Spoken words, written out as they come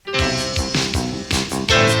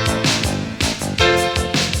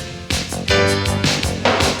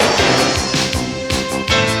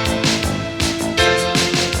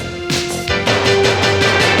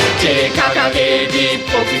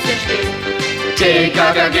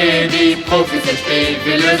TKKG, die Profis im Spiel.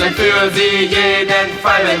 Wir lösen für sie jeden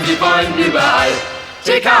Fall, wenn sie wollen, überall.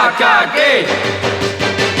 TKKG!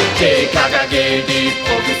 TKKG, die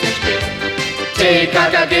Profis im Spiel.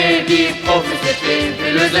 TKKG, die Profis im Spiel.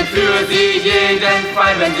 Wir lösen für sie jeden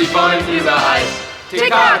Fall, wenn sie wollen, überall.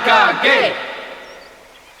 TKKG!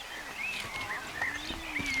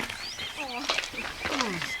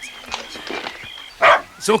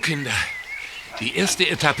 So, Kinder. Die erste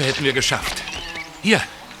Etappe hätten wir geschafft. Hier,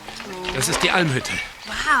 das ist die Almhütte.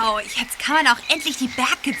 Wow, jetzt kann man auch endlich die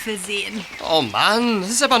Berggipfel sehen. Oh Mann,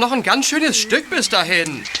 das ist aber noch ein ganz schönes Stück bis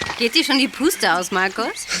dahin. Geht dir schon die Puste aus,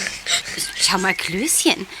 Markus? Schau mal,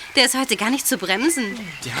 Klößchen, der ist heute gar nicht zu bremsen.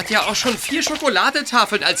 Der hat ja auch schon 4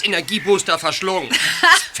 Schokoladetafeln als Energiebooster verschlungen.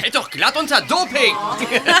 Das fällt doch glatt unter Doping.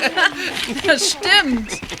 Das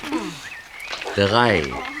stimmt.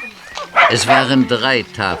 3. Es waren 3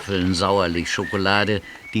 Tafeln sauerlich Schokolade,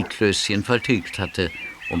 die Klößchen vertilgt hatte,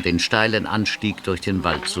 um den steilen Anstieg durch den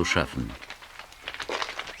Wald zu schaffen.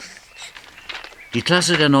 Die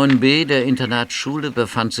Klasse der 9b der Internatsschule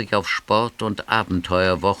befand sich auf Sport- und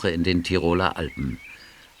Abenteuerwoche in den Tiroler Alpen.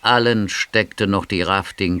 Allen steckte noch die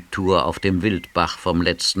Rafting-Tour auf dem Wildbach vom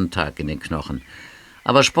letzten Tag in den Knochen.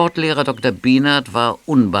 Aber Sportlehrer Dr. Bienert war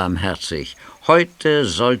unbarmherzig. Heute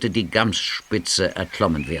sollte die Gamsspitze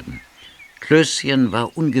erklommen werden. Klößchen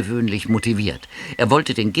war ungewöhnlich motiviert. Er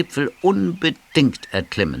wollte den Gipfel unbedingt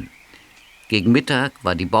erklimmen. Gegen Mittag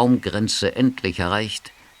war die Baumgrenze endlich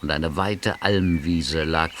erreicht und eine weite Almwiese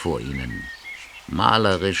lag vor ihnen.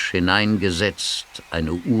 Malerisch hineingesetzt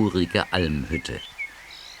eine urige Almhütte.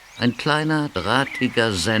 Ein kleiner,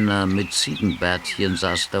 drahtiger Senner mit Ziegenbärtchen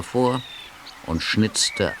saß davor und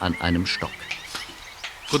schnitzte an einem Stock.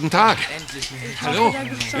 Guten Tag. Hallo.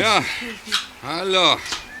 Ja, hallo.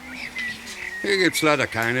 Hier gibt's leider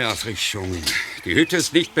keine Erfrischungen. Die Hütte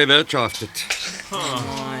ist nicht bewirtschaftet.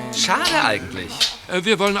 Schade eigentlich.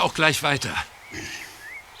 Wir wollen auch gleich weiter.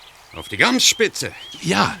 Auf die Gamsspitze.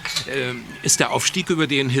 Ja, ist der Aufstieg über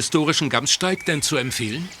den historischen Gamssteig denn zu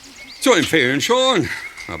empfehlen? Zu empfehlen schon,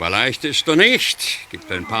 aber leicht ist er nicht.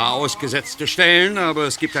 Gibt ein paar ausgesetzte Stellen, aber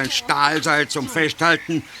es gibt ein Stahlseil zum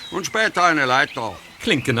Festhalten und später eine Leiter.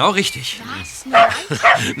 Klingt genau richtig. Na,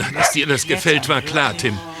 dass dir das gefällt, war klar,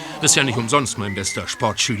 Tim. Das ist ja nicht umsonst mein bester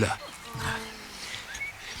Sportschüler.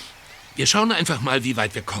 Wir schauen einfach mal, wie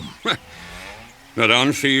weit wir kommen. Na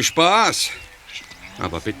dann, viel Spaß.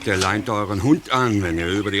 Aber bitte leint euren Hund an, wenn ihr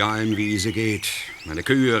über die Almwiese geht. Meine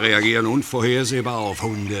Kühe reagieren unvorhersehbar auf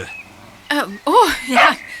Hunde. Oh,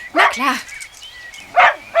 ja, na klar.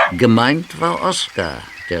 Gemeint war Oskar,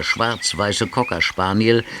 der schwarz-weiße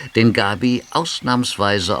Cocker-Spaniel, den Gabi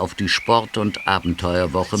ausnahmsweise auf die Sport- und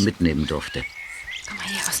Abenteuerwoche mitnehmen durfte. Komm mal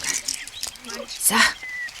her, Oskar. So.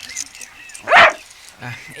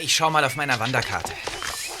 Ich schau mal auf meiner Wanderkarte.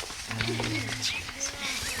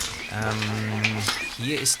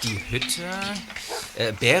 Hier ist die Hütte.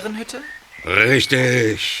 Bärenhütte?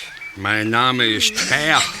 Richtig. Mein Name ist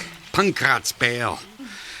Bär. Pankratsbär.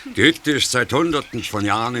 Die Hütte ist seit Hunderten von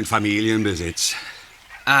Jahren in Familienbesitz.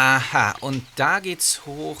 Aha, und da geht's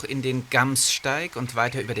hoch in den Gamssteig und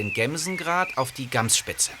weiter über den Gämsengrat auf die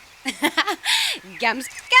Gamsspitze. Gams,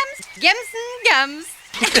 Gämsen,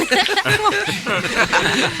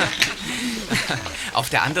 Auf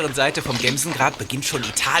der anderen Seite vom Gämsengrat beginnt schon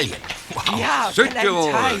Italien. Wow. Ja,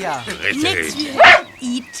 Südtirol. Richtig.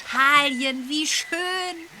 Italien, wie schön.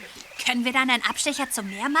 Können wir dann einen Abstecher zum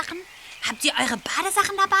Meer machen? Habt ihr eure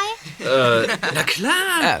Badesachen dabei? Na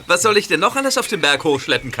klar. Was soll ich denn noch alles auf den Berg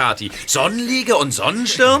hochschleppen, Kathi? Sonnenliege und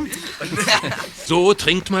Sonnenschirm? So,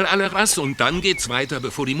 trinkt mal alle was und dann geht's weiter,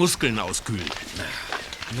 bevor die Muskeln auskühlen.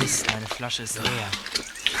 Mist, meine Flasche ist leer.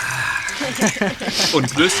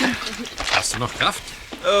 Und Klößchen? Hast du noch Kraft?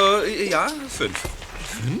 Ja, 5.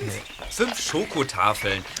 5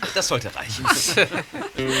 Schokotafeln. Das sollte reichen.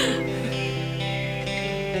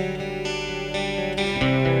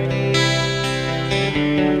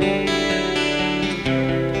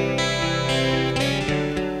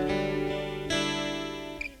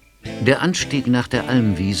 Der Anstieg nach der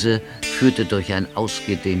Almwiese führte durch ein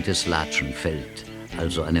ausgedehntes Latschenfeld,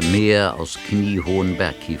 also eine Meer aus kniehohen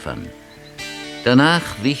Bergkiefern. Danach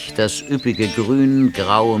wich das üppige Grün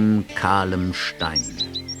grauem, kahlem Stein.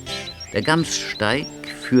 Der Gamssteig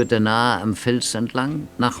führte nahe am Fels entlang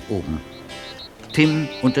nach oben. Tim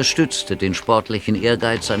unterstützte den sportlichen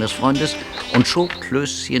Ehrgeiz seines Freundes und schob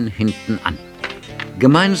Klößchen hinten an.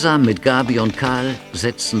 Gemeinsam mit Gabi und Karl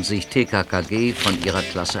setzten sich TKKG von ihrer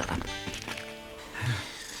Klasse ab.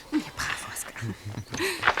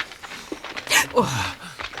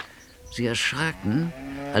 Sie erschraken,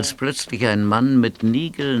 als plötzlich ein Mann mit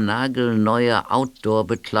niegelnagelneuer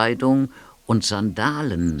Outdoor-Bekleidung und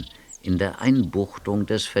Sandalen in der Einbuchtung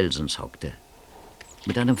des Felsens hockte.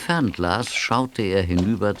 Mit einem Fernglas schaute er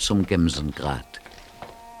hinüber zum Gämsengrat.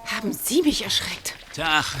 Haben Sie mich erschreckt?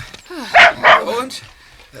 Tag. Und?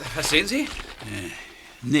 Was sehen Sie?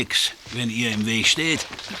 Nix, wenn ihr im Weg steht.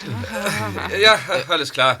 Ja,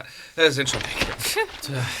 alles klar. Sind schon weg.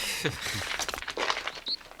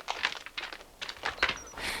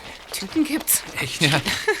 Typen gibt's. Echt? Ja.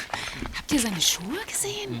 Habt ihr seine Schuhe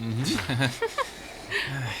gesehen?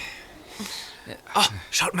 Oh,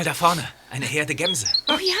 schaut mal da vorne. Eine Herde Gämse.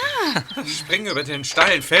 Oh ja. Springen über den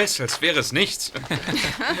steilen Fels, als wäre es nichts.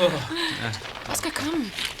 Oskar,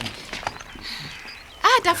 komm.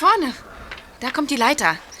 Ah, da vorne. Da kommt die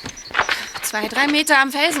Leiter. 2-3 Meter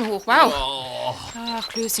am Felsen hoch. Wow. Ach,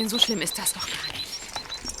 Klößchen, so schlimm ist das noch gar nicht.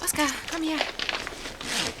 Oskar, komm her.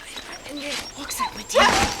 In den Rucksack mit dir.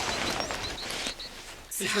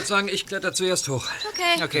 Ich würde sagen, ich kletter zuerst hoch.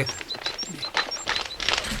 Okay. Okay.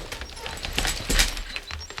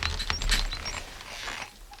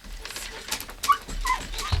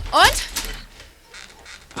 Und?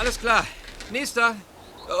 Alles klar. Nächster.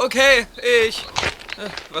 Okay, ich.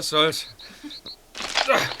 Was soll's.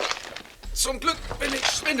 Zum Glück bin ich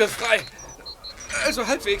schwindelfrei. Also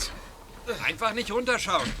halbwegs. Einfach nicht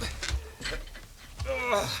runterschauen.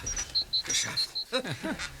 Geschafft.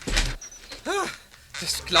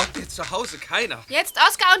 Das glaubt mir zu Hause keiner. Jetzt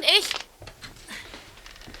Oskar und ich.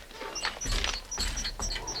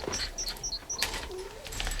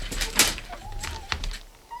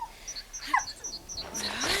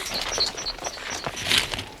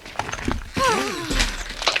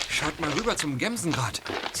 Schaut mal rüber zum Gämsengrat.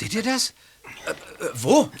 Seht ihr das?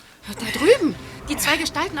 Wo? Da drüben. Die 2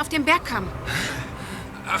 Gestalten auf dem Bergkamm.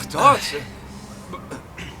 Ach, dort.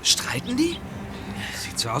 Streiten die?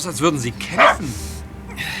 Sieht so aus, als würden sie kämpfen.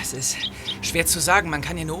 Es ist schwer zu sagen, man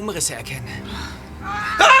kann hier nur Umrisse erkennen.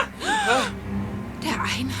 Der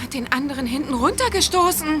eine hat den anderen hinten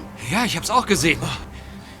runtergestoßen. Ja, ich hab's auch gesehen.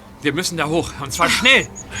 Wir müssen da hoch, und zwar schnell.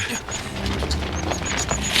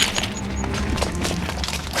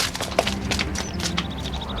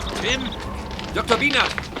 Tim? Dr.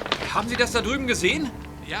 Bienert, haben Sie das da drüben gesehen?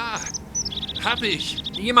 Ja, hab ich.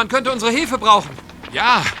 Jemand könnte unsere Hilfe brauchen.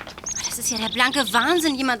 Ja. Das ist ja der blanke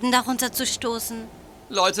Wahnsinn, jemanden darunter zu stoßen.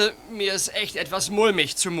 Leute, mir ist echt etwas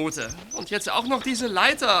mulmig zumute. Und jetzt auch noch diese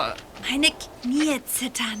Leiter. Meine Knie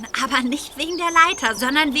zittern, aber nicht wegen der Leiter,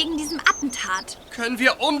 sondern wegen diesem Attentat. Können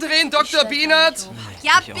wir umdrehen, Dr. Bienert?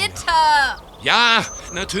 Ja, bitte! Ja,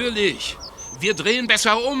 natürlich. Wir drehen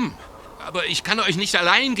besser um. Aber ich kann euch nicht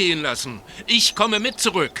allein gehen lassen. Ich komme mit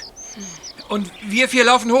zurück. Und wir 4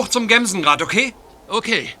 laufen hoch zum Gämsengrat, okay?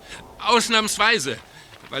 Okay, ausnahmsweise,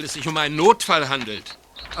 weil es sich um einen Notfall handelt.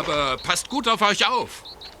 Aber passt gut auf euch auf.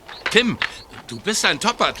 Tim, du bist ein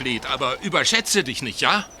Topathlet, aber überschätze dich nicht,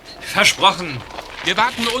 ja? Versprochen. Wir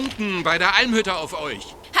warten unten bei der Almhütte auf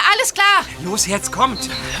euch. Alles klar. Los, jetzt kommt.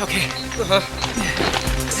 Okay.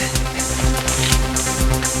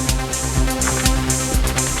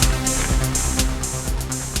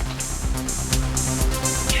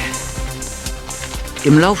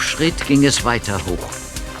 Im Laufschritt ging es weiter hoch.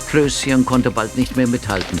 Klößchen konnte bald nicht mehr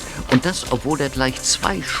mithalten. Und das, obwohl er gleich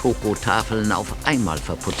 2 Schokotafeln auf einmal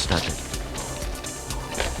verputzt hatte.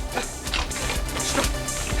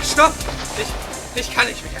 Stopp! Ich kann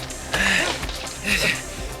nicht mehr.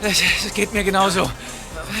 Das geht mir genauso.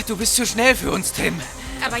 Du bist zu schnell für uns, Tim.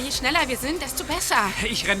 Aber je schneller wir sind, desto besser.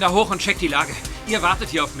 Ich renn da hoch und check die Lage. Ihr wartet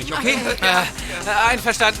hier auf mich, okay?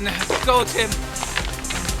 Einverstanden. Go, Tim.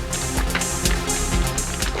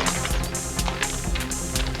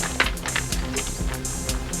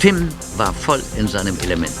 Tim war voll in seinem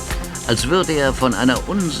Element. Als würde er von einer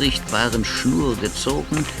unsichtbaren Schnur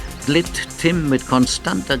gezogen, glitt Tim mit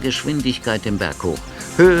konstanter Geschwindigkeit den Berg hoch.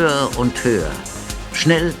 Höher und höher.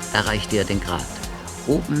 Schnell erreichte er den Grat.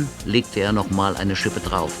 Oben legte er nochmal eine Schippe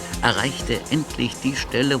drauf, erreichte endlich die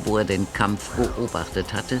Stelle, wo er den Kampf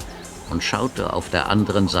beobachtet hatte und schaute auf der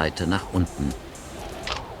anderen Seite nach unten.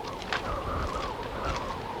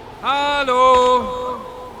 Hallo!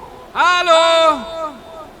 Hallo!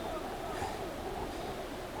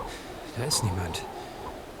 Da ist niemand.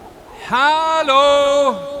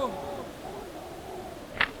 Hallo!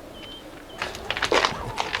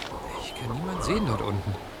 Ich kann niemanden sehen dort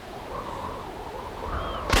unten.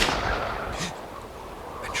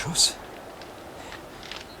 Ein Schuss.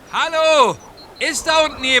 Hallo! Ist da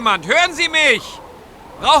unten jemand? Hören Sie mich!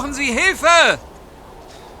 Brauchen Sie Hilfe?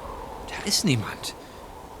 Da ist niemand.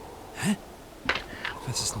 Hä?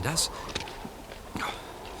 Was ist denn das?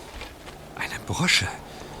 Eine Brosche.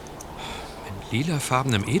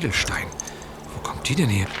 lilafarbenem Edelstein. Wo kommt die denn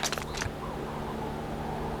her?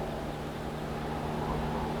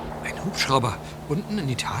 Ein Hubschrauber. Unten in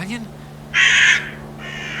Italien?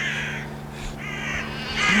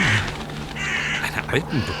 Eine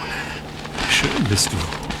Alpenbohne. Schön bist du.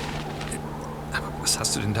 Aber was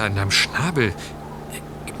hast du denn da in deinem Schnabel?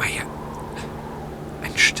 Gib mal her.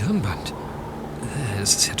 Ein Stirnband.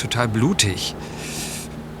 Das ist ja total blutig.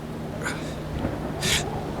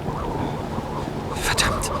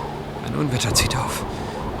 Verdammt. Ein Unwetter zieht auf.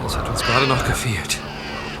 Das hat uns gerade noch gefehlt.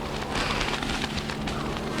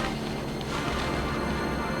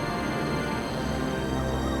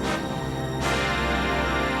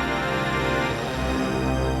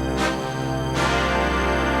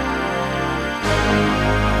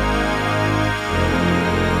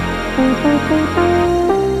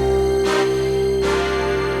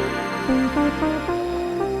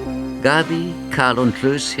 Gabi, Karl und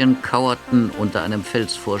Klößchen kauerten unter einem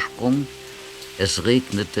Felsvorsprung. Es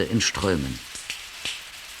regnete in Strömen.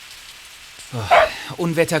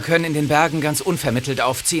 Unwetter können in den Bergen ganz unvermittelt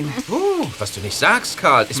aufziehen. Was du nicht sagst,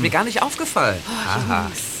 Karl, ist mir gar nicht aufgefallen. Aha.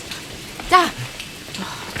 Da.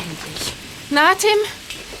 Oh, endlich. Na, Tim?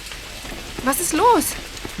 Was ist los?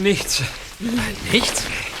 Nichts. Nichts?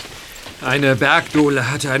 Eine Bergdole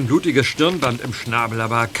hatte ein blutiges Stirnband im Schnabel,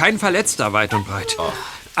 aber kein Verletzter weit und breit. Oh.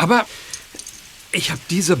 Aber ich habe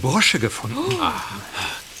diese Brosche gefunden. Oh.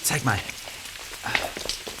 Zeig mal.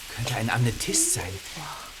 Könnte ein Amethyst sein.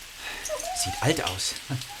 Sieht alt aus.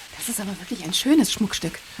 Das ist aber wirklich ein schönes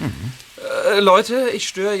Schmuckstück. Leute, ich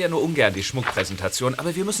störe ja nur ungern die Schmuckpräsentation,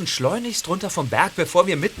 aber wir müssen schleunigst runter vom Berg, bevor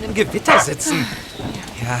wir mitten im Gewitter sitzen.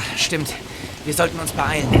 Ja, stimmt. Wir sollten uns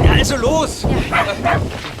beeilen. Also los! Ja.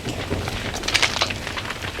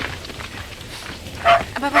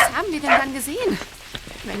 Aber was haben wir denn dann gesehen?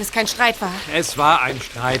 Wenn es kein Streit war. Es war ein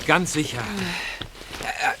Streit, ganz sicher.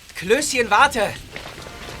 Klößchen, warte!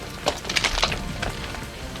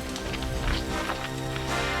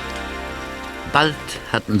 Bald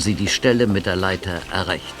hatten sie die Stelle mit der Leiter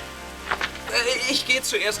erreicht. Ich gehe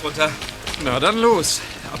zuerst runter. Na dann los.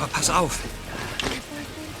 Aber pass auf.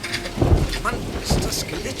 Mann, ist das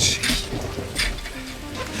glitschig.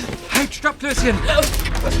 Halt, stopp, Klößchen!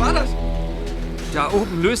 Was war das? Da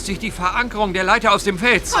oben löst sich die Verankerung der Leiter aus dem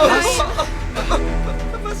Fels.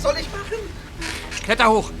 Was soll ich machen? Kletter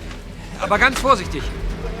hoch. Aber ganz vorsichtig.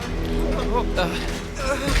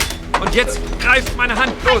 Und jetzt greift meine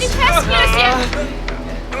Hand los. Halt fest,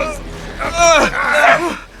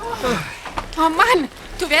 oh Mann,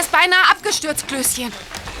 du wärst beinahe abgestürzt, Klößchen.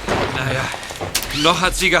 Naja, noch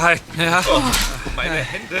hat sie gehalten. Ja. Oh, meine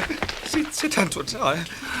Hände, sie zittern total.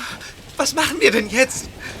 Was machen wir denn jetzt?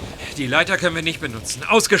 Die Leiter können wir nicht benutzen.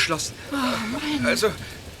 Ausgeschlossen. Oh Mann. Also,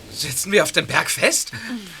 sitzen wir auf dem Berg fest?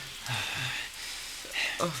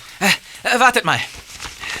 Wartet mal.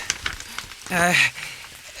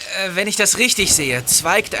 Wenn ich das richtig sehe,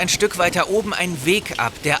 zweigt ein Stück weiter oben ein Weg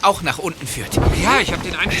ab, der auch nach unten führt. Ja, ich habe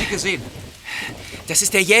den Einstieg gesehen. Das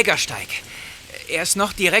ist der Jägersteig. Er ist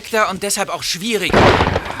noch direkter und deshalb auch schwieriger.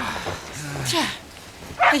 Tja,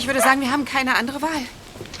 ich würde sagen, wir haben keine andere Wahl.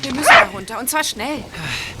 Wir müssen da runter, und zwar schnell.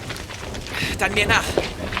 Dann mir nach.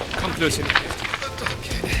 Komm, Klößchen.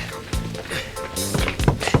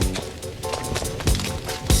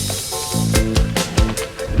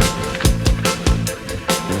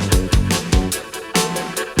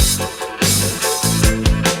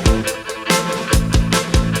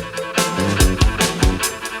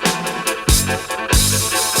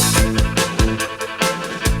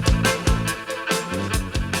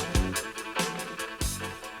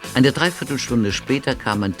 Eine Dreiviertelstunde später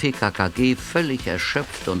kam ein TKKG völlig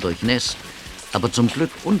erschöpft und durchnässt, aber zum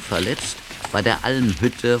Glück unverletzt bei der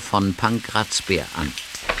Almhütte von Pankratzbär an.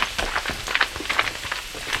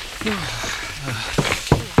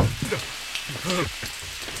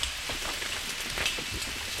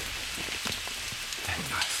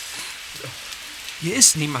 Hier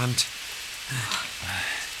ist niemand.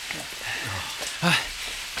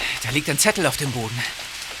 Da liegt ein Zettel auf dem Boden.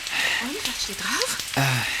 Und, was steht drauf?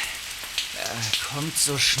 Kommt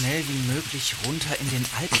so schnell wie möglich runter in den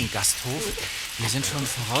Alpengasthof. Wir sind schon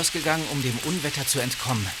vorausgegangen, um dem Unwetter zu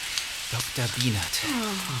entkommen. Dr. Bienert.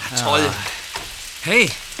 Na toll.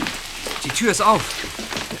 Hey, die Tür ist auf.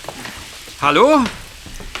 Hallo?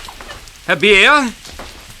 Herr Bär?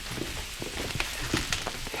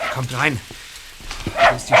 Kommt rein.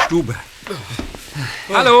 Hier ist die Stube.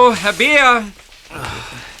 Hallo, Herr Bär?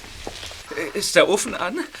 Ist der Ofen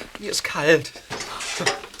an? Mir ist kalt.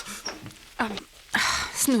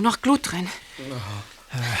 Ist nur noch Glut drin.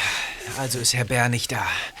 Also ist Herr Bär nicht da.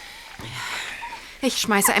 Ich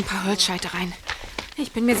schmeiße ein paar Holzscheite rein.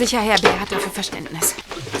 Ich bin mir sicher, Herr Bär hat dafür Verständnis.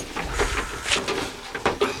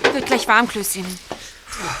 Wird gleich warm, Klößchen.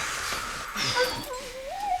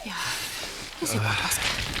 Ja, das sieht gut aus.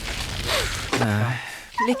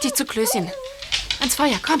 Leg dich zu Klößchen. Ans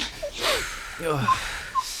Feuer, komm. Ja.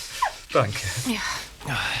 Danke. Ja.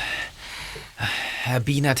 Herr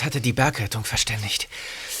Bienert hatte die Bergrettung verständigt.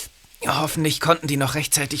 Hoffentlich konnten die noch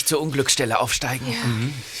rechtzeitig zur Unglücksstelle aufsteigen. Ja.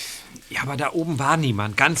 Ja, aber da oben war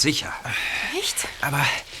niemand, ganz sicher. Echt? Aber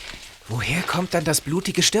woher kommt dann das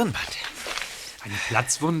blutige Stirnband? Eine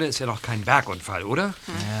Platzwunde ist ja doch kein Bergunfall, oder?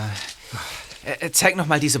 Ja. Zeig noch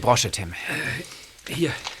mal diese Brosche, Tim.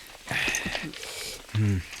 Hier.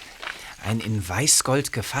 Ein in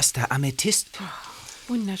Weißgold gefasster Amethyst.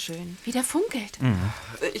 Wunderschön. Wie der funkelt.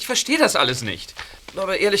 Ich verstehe das alles nicht.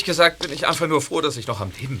 Aber ehrlich gesagt bin ich einfach nur froh, dass ich noch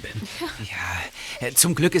am Leben bin. Ja,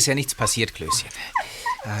 zum Glück ist ja nichts passiert, Klößchen.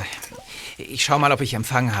 Ich schau mal, ob ich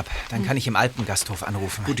Empfang habe. Dann kann ich im Alpengasthof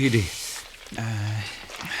anrufen. Gute Idee.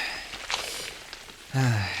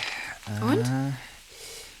 Und?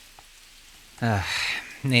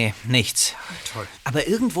 Nee, nichts. Toll. Aber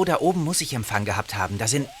irgendwo da oben muss ich Empfang gehabt haben. Da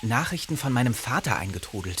sind Nachrichten von meinem Vater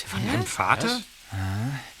eingetrudelt. Von deinem Vater?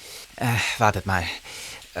 Wartet mal.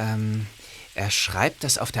 Er schreibt,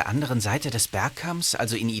 dass auf der anderen Seite des Bergkamms,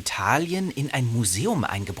 also in Italien, in ein Museum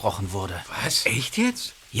eingebrochen wurde. Was? Echt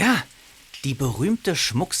jetzt? Ja, die berühmte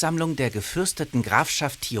Schmucksammlung der gefürsteten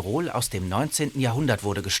Grafschaft Tirol aus dem 19. Jahrhundert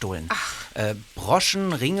wurde gestohlen.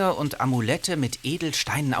 Broschen, Ringe und Amulette mit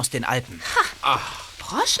Edelsteinen aus den Alpen.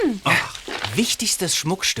 Broschen? Wichtigstes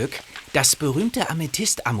Schmuckstück, das berühmte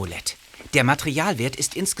Amethyst-Amulett. Der Materialwert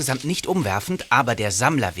ist insgesamt nicht umwerfend, aber der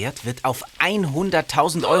Sammlerwert wird auf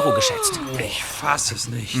 100.000 Euro geschätzt. Ich fass es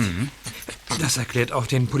nicht. Das erklärt auch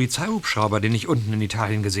den Polizeihubschrauber, den ich unten in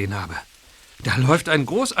Italien gesehen habe. Da läuft ein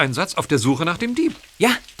Großeinsatz auf der Suche nach dem Dieb.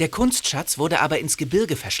 Ja, der Kunstschatz wurde aber ins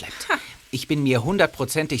Gebirge verschleppt. Ich bin mir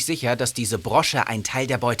 100%ig sicher, dass diese Brosche ein Teil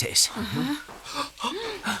der Beute ist.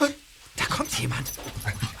 Da kommt jemand.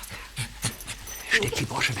 Steck die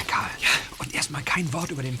Brosche weg, Karl. Ja. Und erstmal kein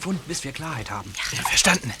Wort über den Fund, bis wir Klarheit haben. Ja,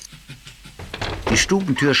 verstanden. Die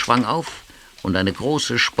Stubentür schwang auf und eine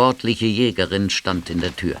große, sportliche Jägerin stand in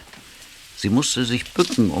der Tür. Sie musste sich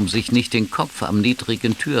bücken, um sich nicht den Kopf am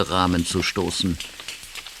niedrigen Türrahmen zu stoßen.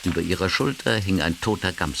 Über ihrer Schulter hing ein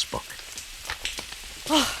toter Gamsbock.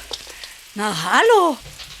 Oh, na hallo.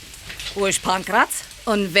 Wo ist Pankratz?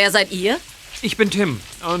 Und wer seid ihr? Ich bin Tim.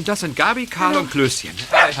 Und das sind Gabi, Karl und Klößchen.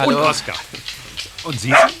 Hallo. Und Oskar. Und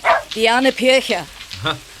Sie? Diane Pircher.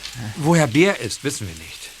 Woher Bär ist, wissen wir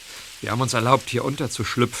nicht. Wir haben uns erlaubt, hier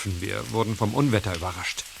unterzuschlüpfen. Wir wurden vom Unwetter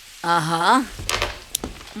überrascht. Aha.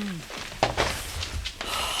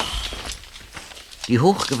 Die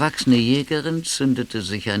hochgewachsene Jägerin zündete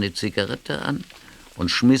sich eine Zigarette an und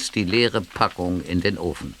schmiss die leere Packung in den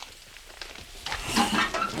Ofen.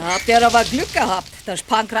 Da habt ihr aber Glück gehabt, dass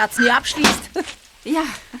Pankratz nie abschließt. Ja.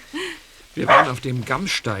 Wir waren auf dem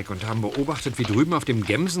Gammsteig und haben beobachtet, wie drüben auf dem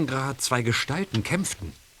Gämsengrat zwei Gestalten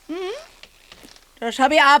kämpften. Das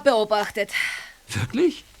habe ich auch beobachtet.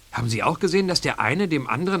 Wirklich? Haben Sie auch gesehen, dass der eine dem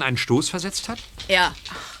anderen einen Stoß versetzt hat? Ja,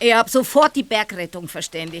 ich habe sofort die Bergrettung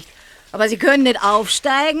verständigt. Aber sie können nicht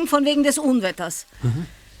aufsteigen, von wegen des Unwetters.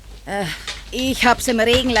 Ich hab's im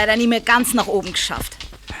Regen leider nie mehr ganz nach oben geschafft.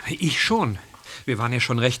 Ich schon. Wir waren ja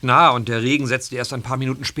schon recht nah und der Regen setzte erst ein paar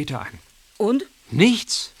Minuten später ein. Und?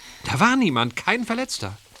 Nichts. Da war niemand, kein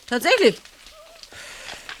Verletzter. Tatsächlich?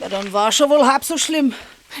 Ja, dann war schon wohl halb so schlimm.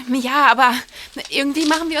 Ja, aber irgendwie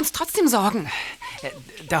machen wir uns trotzdem Sorgen.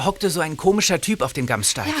 Da hockte so ein komischer Typ auf dem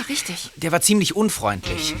Gamssteig. Ja, richtig. Der war ziemlich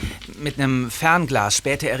unfreundlich. Mit einem Fernglas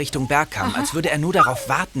spähte er Richtung Bergkamm, als würde er nur darauf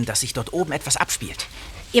warten, dass sich dort oben etwas abspielt.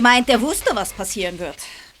 Ihr meint, der wusste, was passieren wird?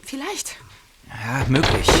 Vielleicht. Ja,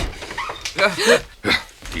 möglich.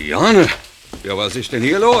 Diane, ja, was ist denn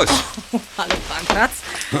hier los? Hallo, Pankratz.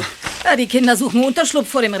 Ja, die Kinder suchen Unterschlupf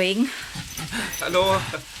vor dem Regen. Hallo.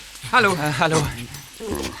 Hallo. Hallo.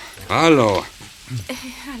 Hallo.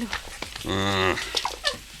 Hallo.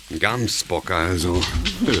 Ein Gamsbock also.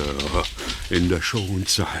 Ja, in der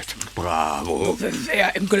Schonzeit. Bravo.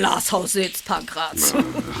 Wer im Glashaus sitzt, Pankratz.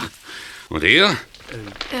 Und ihr?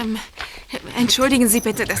 Entschuldigen Sie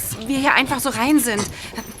bitte, dass wir hier einfach so rein sind.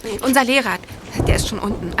 Unser Lehrer, der ist schon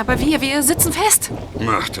unten. Aber wir sitzen fest.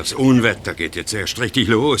 Ach, das Unwetter geht jetzt erst richtig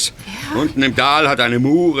los. Ja. Unten im Tal hat eine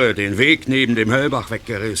Mure den Weg neben dem Höllbach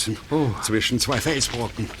weggerissen. Zwischen zwei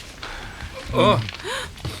Felsbrocken. Oh,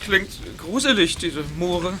 klingt gruselig, diese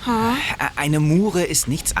Moore. Eine Mure ist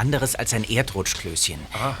nichts anderes als ein Erdrutschklößchen.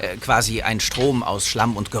 Quasi ein Strom aus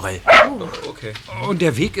Schlamm und Geröll. Okay. Und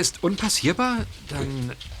der Weg ist unpassierbar?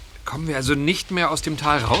 Dann Kommen wir also nicht mehr aus dem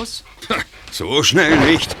Tal raus? So schnell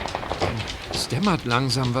nicht. Es dämmert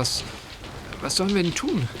langsam. Was sollen wir denn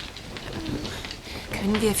tun?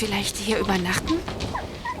 Können wir vielleicht hier übernachten?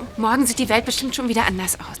 Morgen sieht die Welt bestimmt schon wieder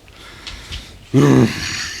anders aus.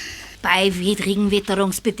 Bei widrigen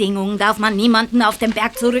Witterungsbedingungen darf man niemanden auf dem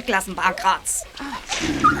Berg zurücklassen, Pankraz.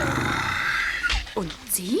 Und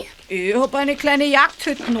Sie? Ich hab eine kleine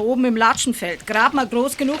Jagdhütte oben im Latschenfeld. Grad mal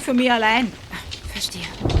groß genug für mich allein. Verstehe.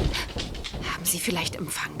 Haben Sie vielleicht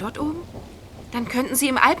Empfang dort oben? Dann könnten Sie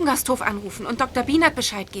im Alpengasthof anrufen und Dr. Bienert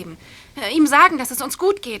Bescheid geben. Ihm sagen, dass es uns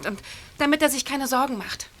gut geht und damit er sich keine Sorgen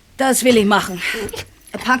macht. Das will ich machen.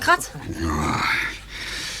 Pankraz?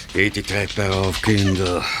 Geht die Treppe rauf,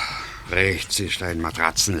 Kinder. Rechts ist ein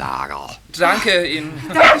Matratzenlager. Danke Ihnen.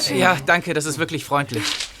 Dankeschön. Ja, danke, das ist wirklich freundlich.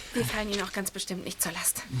 Wir fallen Ihnen auch ganz bestimmt nicht zur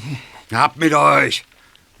Last. Ab mit euch.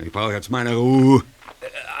 Ich brauche jetzt meine Ruhe.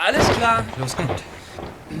 Alles klar. Los, gut.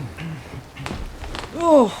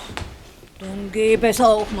 Oh, dann geh besser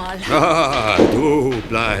auch mal. Ah, du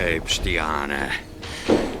bleibst, Diane.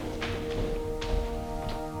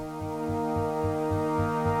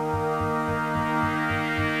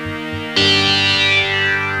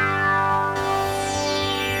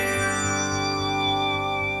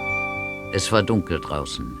 Es war dunkel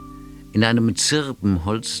draußen. In einem zirben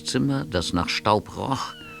Holzzimmer, das nach Staub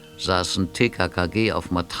roch, saßen TKKG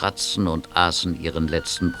auf Matratzen und aßen ihren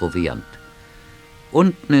letzten Proviant.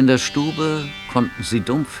 Unten in der Stube konnten sie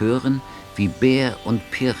dumpf hören, wie Bär und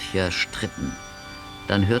Pircher stritten.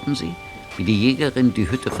 Dann hörten sie, wie die Jägerin die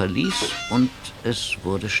Hütte verließ und es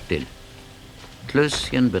wurde still.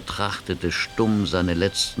 Klößchen betrachtete stumm seine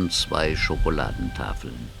letzten 2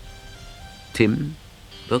 Schokoladentafeln. Tim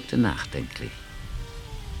wirkte nachdenklich.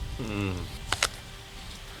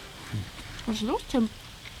 Was ist los, Tim?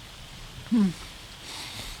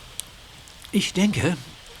 Ich denke,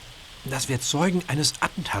 dass wir Zeugen eines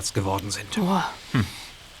Attentats geworden sind. Oh.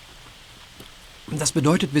 Das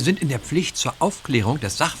bedeutet, wir sind in der Pflicht, zur Aufklärung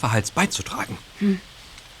des Sachverhalts beizutragen.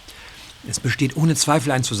 Es besteht ohne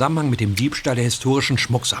Zweifel ein Zusammenhang mit dem Diebstahl der historischen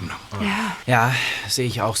Schmucksammlung. Ja, sehe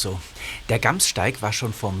ich auch so. Der Gämssteig war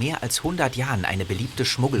schon vor mehr als 100 Jahren eine beliebte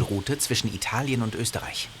Schmuggelroute zwischen Italien und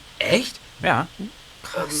Österreich. Echt? Ja.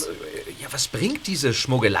 Ja, was bringt diese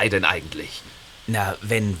Schmuggelei denn eigentlich? Na,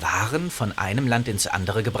 wenn Waren von einem Land ins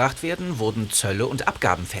andere gebracht werden, wurden Zölle und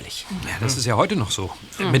Abgaben fällig. Ja, das ist ja heute noch so,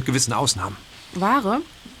 mit gewissen Ausnahmen. Ware,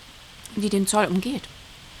 die den Zoll umgeht,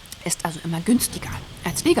 ist also immer günstiger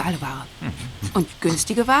als legale Ware. Und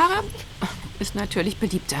günstige Ware ist natürlich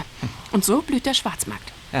beliebter. Und so blüht der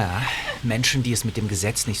Schwarzmarkt. Ja, Menschen, die es mit dem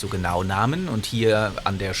Gesetz nicht so genau nahmen und hier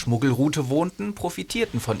an der Schmuggelroute wohnten,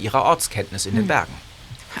 profitierten von ihrer Ortskenntnis in den Bergen.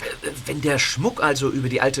 Wenn der Schmuck also über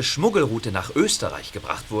die alte Schmuggelroute nach Österreich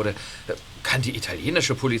gebracht wurde, kann die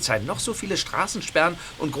italienische Polizei noch so viele Straßen sperren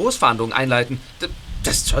und Großfahndungen einleiten.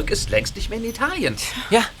 Das Zeug ist längst nicht mehr in Italien.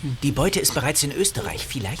 Ja, die Beute ist bereits in Österreich,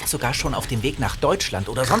 vielleicht sogar schon auf dem Weg nach Deutschland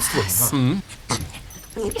oder sonst wohin.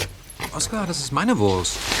 Oskar, das ist meine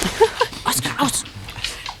Wurst. Oskar, aus!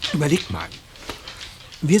 Überlegt mal.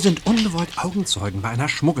 Wir sind ungewollt Augenzeugen bei einer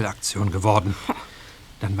Schmuggelaktion geworden.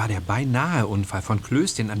 Dann war der beinahe Unfall von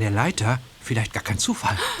Klößchen an der Leiter vielleicht gar kein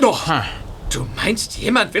Zufall. Doch! Du meinst,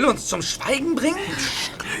 jemand will uns zum Schweigen bringen?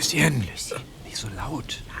 Klößchen, nicht so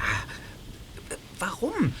laut.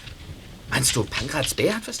 Warum? Meinst du, Pankraz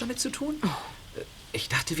Bär hat was damit zu tun? Ich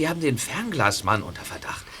dachte, wir haben den Fernglasmann unter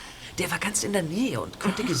Verdacht. Der war ganz in der Nähe und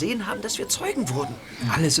könnte gesehen haben, dass wir Zeugen wurden.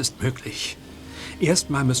 Alles ist möglich.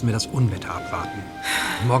 Erstmal müssen wir das Unwetter abwarten.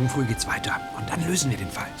 Morgen früh geht's weiter und dann lösen wir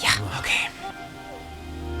den Fall. Ja, okay.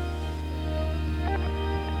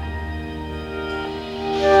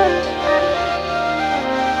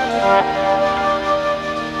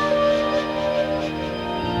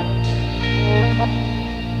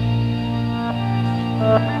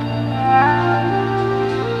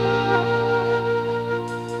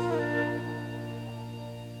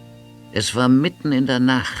 Es war mitten in der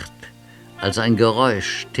Nacht, als ein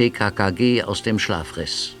Geräusch TKKG aus dem Schlaf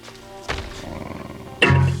riss.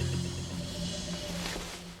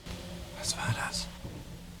 Was war das?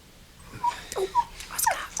 Oh,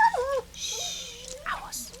 Oskar.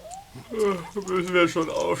 Aus. Müssen wir schon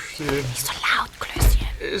aufstehen? Nicht so laut, Klößchen.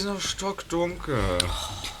 Ist noch stockdunkel.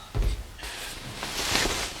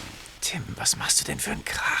 Tim, was machst du denn für einen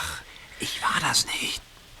Krach? Ich war das nicht.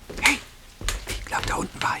 Hey, ich glaube, da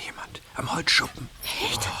unten war jemand. Am Holzschuppen.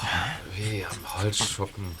 Echt? Wie am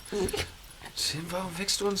Holzschuppen. Tim, warum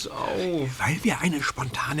wächst du uns auf? Weil wir eine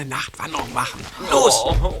spontane Nachtwanderung machen. Los!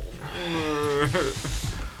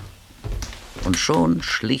 Und schon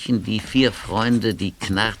schlichen die 4 Freunde die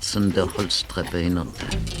knarzende Holztreppe hinunter.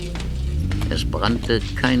 Es brannte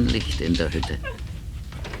kein Licht in der Hütte.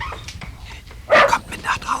 Kommt mit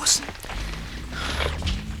nach draußen.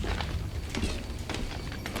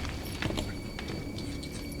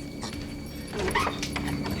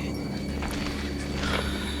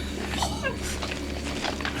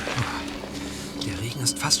 Der Regen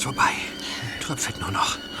ist fast vorbei. Tröpfelt nur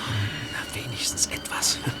noch. Na, wenigstens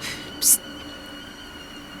etwas. Psst.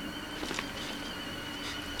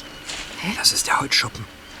 Hä? Das ist der Holzschuppen.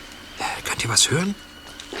 Könnt ihr was hören?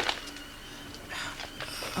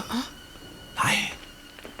 Nein.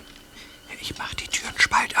 Ich mach die Türen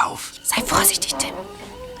spalt auf. Sei vorsichtig, Tim.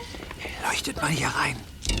 Leuchtet mal hier rein.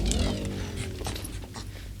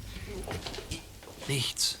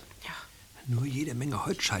 Nichts. Ja. Nur jede Menge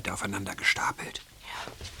Holzscheite aufeinander gestapelt.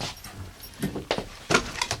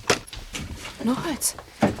 Nur Holz.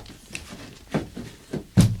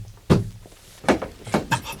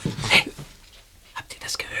 Hey, habt ihr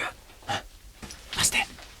das gehört? Was denn?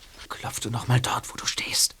 Klopf du noch mal dort, wo du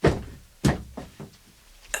stehst.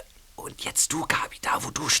 Und jetzt du, Gabi, da,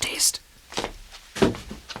 wo du stehst.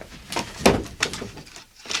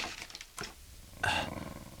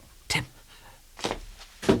 Tim.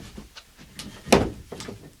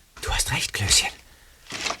 Du hast recht, Klößchen.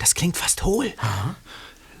 Das klingt fast hohl. Aha.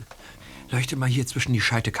 Leuchte mal hier zwischen die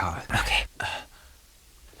Scheite, Karl. Okay.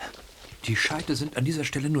 Die Scheite sind an dieser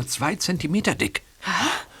Stelle nur 2 Zentimeter dick.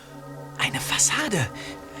 Eine Fassade.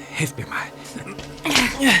 Hilf mir mal.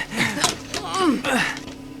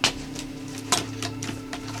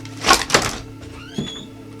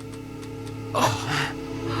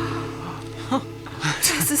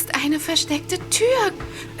 Das ist eine versteckte Tür.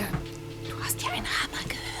 Du hast ja einen Hammer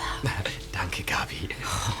gehört. Danke, Gabi.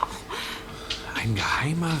 Ein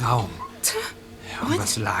geheimer Raum. Und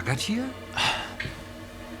was lagert hier?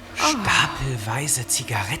 Stapelweise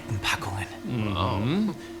Zigarettenpackungen.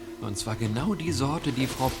 Mhm. Und zwar genau die Sorte, die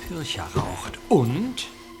Frau Pircher raucht. Und?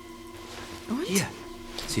 Hier,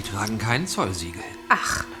 Sie tragen kein Zollsiegel.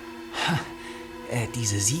 Ach.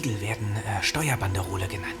 Diese Siegel werden Steuerbanderole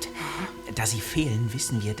genannt. Da sie fehlen,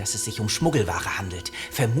 wissen wir, dass es sich um Schmuggelware handelt.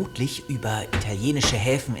 Vermutlich über italienische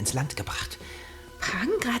Häfen ins Land gebracht.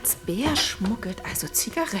 Pangrats Bär schmuggelt also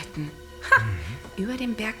Zigaretten. Über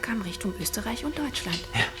den Bergkamm Richtung Österreich und Deutschland.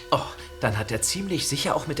 Ja. Oh, dann hat er ziemlich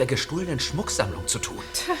sicher auch mit der gestohlenen Schmucksammlung zu tun.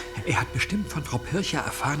 Er hat bestimmt von Frau Pircher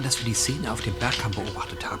erfahren, dass wir die Szene auf dem Bergkamm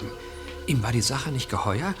beobachtet haben. Ihm war die Sache nicht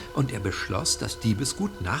geheuer und er beschloss, das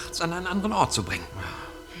Diebesgut nachts an einen anderen Ort zu bringen.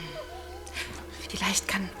 Vielleicht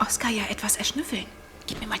kann Oskar ja etwas erschnüffeln.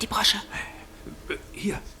 Gib mir mal die Brosche.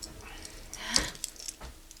 Hier.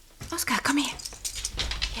 Oskar, komm her.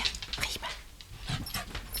 Hier, riech mal.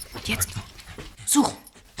 Und jetzt such.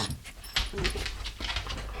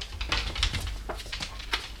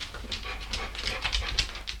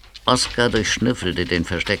 Oskar durchschnüffelte den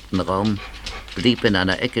versteckten Raum, blieb in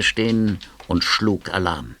einer Ecke stehen und schlug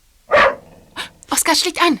Alarm. Oskar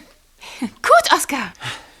schlägt an. Gut, Oskar.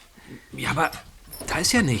 Ja, aber da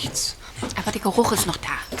ist ja nichts. Aber der Geruch ist noch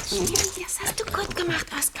da. Das hast du gut gemacht,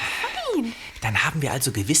 Oskar. Fein. Dann haben wir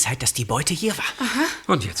also Gewissheit, dass die Beute hier war. Aha.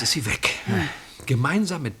 Und jetzt ist sie weg.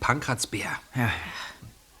 Gemeinsam mit Pankrats Bär. Ja.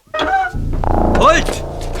 Halt!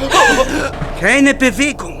 Keine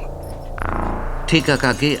Bewegung.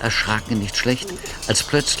 TKKG erschraken nicht schlecht, als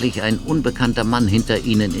plötzlich ein unbekannter Mann hinter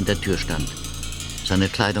ihnen in der Tür stand. Seine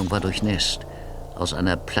Kleidung war durchnässt. Aus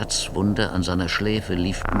einer Platzwunde an seiner Schläfe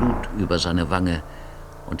lief Blut über seine Wange.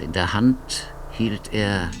 Und in der Hand hielt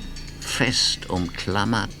er, fest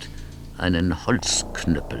umklammert, einen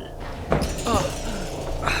Holzknüppel.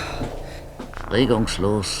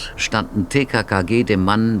 Regungslos standen TKKG dem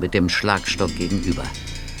Mann mit dem Schlagstock gegenüber.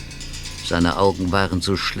 Seine Augen waren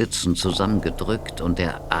zu Schlitzen zusammengedrückt und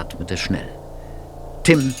er atmete schnell.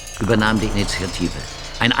 Tim übernahm die Initiative.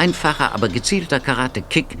 Ein einfacher, aber gezielter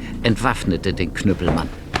Karate-Kick entwaffnete den Knüppelmann.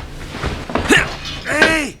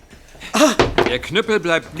 Hey! Der Knüppel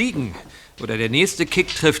bleibt liegen. Oder der nächste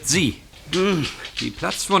Kick trifft Sie. Die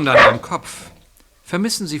Platzwunde an Ihrem Kopf.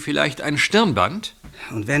 Vermissen Sie vielleicht ein Stirnband?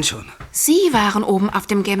 Und wenn schon. Sie waren oben auf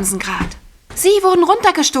dem Gämsengrat. Sie wurden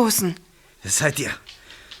runtergestoßen. Wer seid ihr?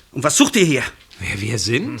 Und was sucht ihr hier? Wer wir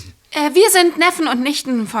sind? Wir sind Neffen und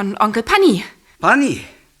Nichten von Onkel Panni. Panni?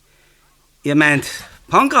 Ihr meint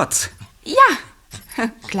Pankratz? Ja,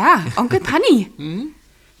 klar, Onkel Panni.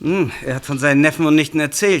 Er hat von seinen Neffen und Nichten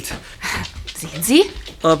erzählt. Sehen Sie?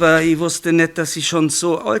 Aber ich wusste nicht, dass sie schon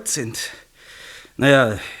so alt sind.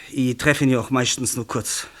 Naja, ich treffe ihn ja auch meistens nur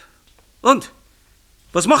kurz. Und?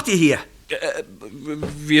 Was macht ihr hier?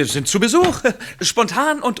 Wir sind zu Besuch.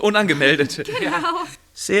 Spontan und unangemeldet. Genau.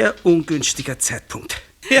 Sehr ungünstiger Zeitpunkt.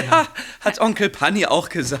 Ja, hat Onkel Panni auch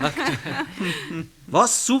gesagt.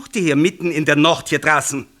 Was sucht ihr hier mitten in der Nacht hier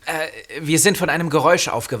draußen? Wir sind von einem Geräusch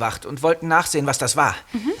aufgewacht und wollten nachsehen, was das war.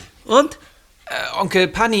 Und? Onkel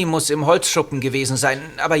Panni muss im Holzschuppen gewesen sein,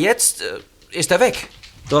 aber jetzt ist er weg.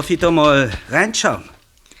 Darf ich da mal reinschauen?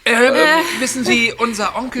 Wissen Sie,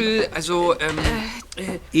 unser Onkel,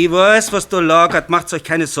 Ich weiß, was da lagert, macht euch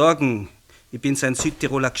keine Sorgen. Ich bin sein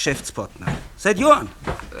Südtiroler Geschäftspartner. Seit Jahren.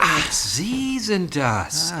 Ach, Sie sind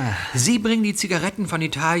das. Sie bringen die Zigaretten von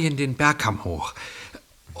Italien den Bergkamm hoch.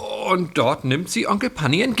 Und dort nimmt sie Onkel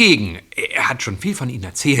Panni entgegen. Er hat schon viel von Ihnen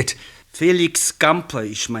erzählt. Felix Gamper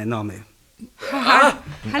ist mein Name.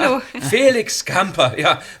 Hallo. Felix Gamper,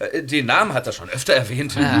 ja, den Namen hat er schon öfter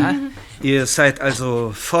erwähnt. Ihr seid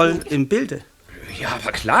also voll im Bilde. Ja,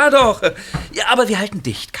 aber klar doch. Ja, aber wir halten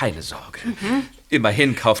dicht, keine Sorge.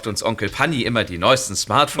 Immerhin kauft uns Onkel Panni immer die neuesten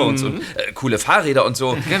Smartphones und coole Fahrräder und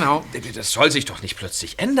so. Genau. Das soll sich doch nicht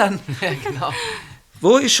plötzlich ändern. Genau.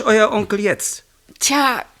 Wo ist euer Onkel jetzt?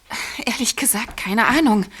 Tja, ehrlich gesagt, keine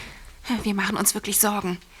Ahnung. Wir machen uns wirklich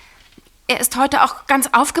Sorgen. Er ist heute auch ganz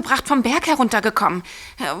aufgebracht vom Berg heruntergekommen.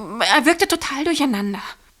 Er wirkte total durcheinander.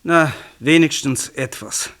 Na, wenigstens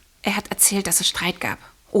etwas. Er hat erzählt, dass es Streit gab.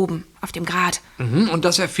 Oben, auf dem Grat. Und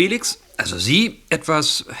dass Herr Felix, also Sie,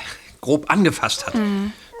 etwas grob angefasst hat.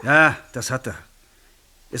 Ja, das hat er.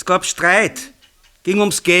 Es gab Streit. Ging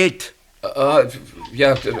ums Geld.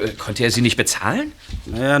 Konnte er sie nicht bezahlen?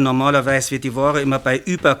 Naja, normalerweise wird die Ware immer bei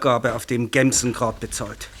Übergabe auf dem Gämsengrat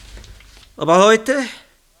bezahlt. Aber heute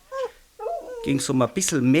ging's um ein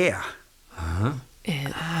bisschen mehr.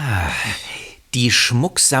 Die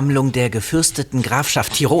Schmucksammlung der gefürsteten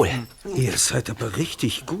Grafschaft Tirol. Ihr seid aber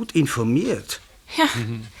richtig gut informiert. Ja,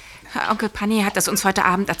 Onkel Panni hat das uns heute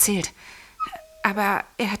Abend erzählt. Aber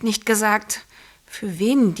er hat nicht gesagt, für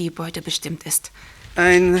wen die Beute bestimmt ist.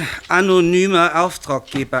 Ein anonymer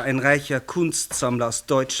Auftraggeber, ein reicher Kunstsammler aus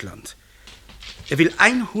Deutschland. Er will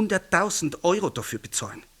 100.000 Euro dafür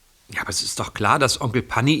bezahlen. Ja, aber es ist doch klar, dass Onkel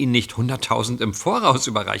Panni Ihnen nicht 100.000 im Voraus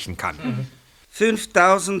überreichen kann.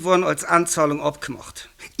 5.000 wurden als Anzahlung abgemacht.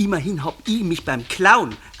 Immerhin hab ich mich beim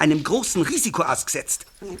Klauen einem großen Risiko ausgesetzt.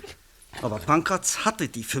 Aber Pankratz hatte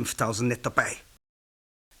die 5.000 nicht dabei.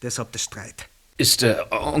 Deshalb der Streit. Ist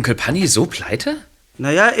Onkel Panni so pleite?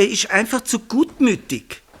 Naja, er ist einfach zu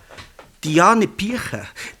gutmütig. Diane Pircher,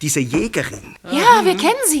 diese Jägerin. Ja, wir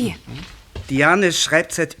kennen sie. Diane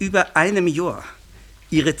schreibt seit über einem Jahr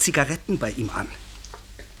ihre Zigaretten bei ihm an.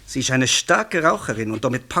 Sie ist eine starke Raucherin und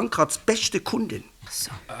damit Pankratz beste Kundin. Ach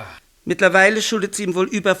so. Mittlerweile schuldet sie ihm wohl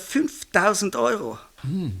über 5.000 Euro.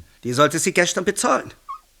 Die sollte sie gestern bezahlen.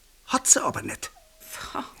 Hat sie aber nicht.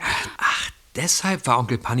 Ach, deshalb war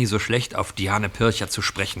Onkel Panni so schlecht, auf Diane Pircher zu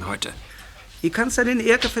sprechen heute. Ich kann seinen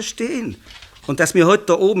Ärger verstehen. Und dass wir heute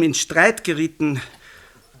da oben in Streit gerieten,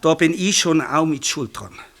 da bin ich schon auch mit schuld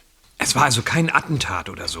dran. Es war also kein Attentat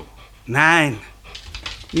oder so? Nein,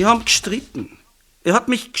 wir haben gestritten. Er hat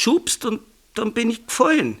mich geschubst und dann bin ich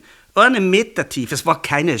gefallen. 1 Meter tief, es war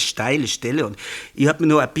keine steile Stelle und ich hab mir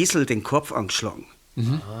nur ein bisschen den Kopf angeschlagen.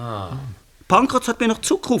 Pankratz hat mir noch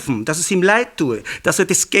zugerufen, dass es ihm leid tue, dass er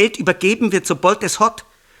das Geld übergeben wird, sobald er es hat.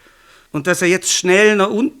 Und dass er jetzt schnell nach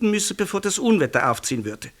unten müsse, bevor das Unwetter aufziehen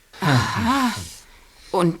würde. Aha.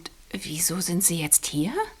 Und wieso sind Sie jetzt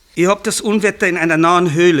hier? Ich hab das Unwetter in einer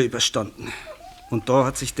nahen Höhle überstanden. Und da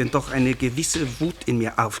hat sich denn doch eine gewisse Wut in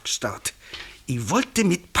mir aufgestaut. Ich wollte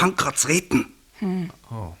mit Pankratz reden.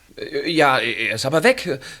 Ja, er ist aber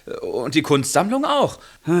weg. Und die Kunstsammlung auch.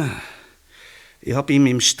 Ich hab ihm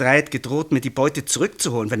im Streit gedroht, mir die Beute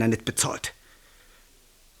zurückzuholen, wenn er nicht bezahlt.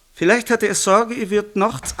 Vielleicht hatte er Sorge, ich würde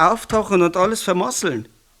nachts auftauchen und alles vermasseln.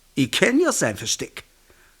 Ich kenne ja sein Versteck.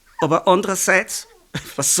 Aber andererseits,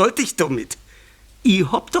 was sollte ich damit?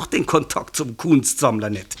 Ich hab doch den Kontakt zum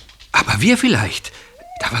Kunstsammler nicht. Aber wir vielleicht.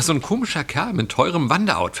 Da war so ein komischer Kerl mit teurem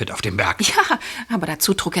Wanderoutfit auf dem Berg. Ja, aber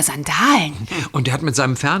dazu trug er Sandalen. Und der hat mit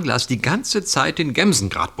seinem Fernglas die ganze Zeit den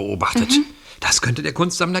Gämsengrat beobachtet. Das könnte der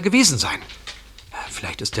Kunstsammler gewesen sein.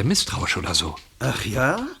 Vielleicht ist der misstrauisch oder so. Ach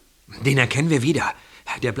ja? Den erkennen wir wieder.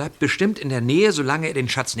 Der bleibt bestimmt in der Nähe, solange er den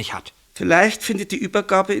Schatz nicht hat. Vielleicht findet die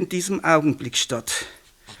Übergabe in diesem Augenblick statt.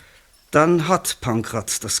 Dann hat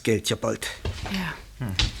Pankratz das Geld ja bald.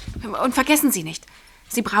 Ja. Und vergessen Sie nicht,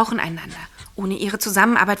 Sie brauchen einander. Ohne Ihre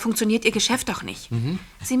Zusammenarbeit funktioniert Ihr Geschäft doch nicht.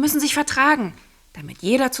 Sie müssen sich vertragen, damit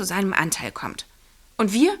jeder zu seinem Anteil kommt.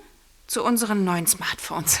 Und wir zu unseren neuen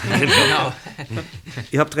Smartphones. Genau.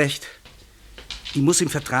 Ihr habt recht. Ich muss ihm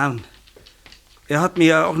vertrauen. Er hat mir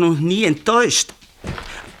ja auch noch nie enttäuscht.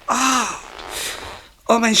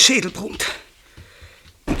 Oh, mein Schädel brummt.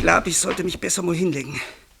 Ich glaube, ich sollte mich besser mal hinlegen.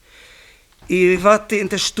 Ich warte in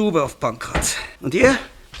der Stube auf Pankraz. Und ihr?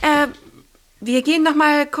 Wir gehen noch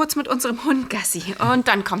mal kurz mit unserem Hund Gassi und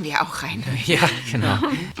dann kommen wir auch rein. Ja, genau.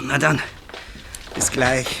 Na dann, bis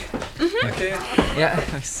gleich. Okay. Ja,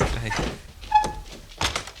 bis gleich.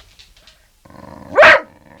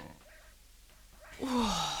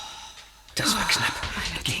 Das war knapp.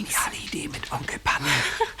 Geniale Idee mit Onkel Panne.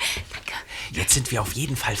 Danke. Jetzt sind wir auf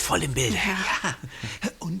jeden Fall voll im Bilde. Ja.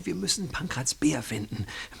 Und wir müssen Pankrats Bär finden,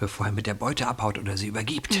 bevor er mit der Beute abhaut oder sie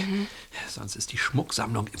übergibt. Sonst ist die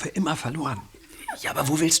Schmucksammlung für immer verloren. Ja, aber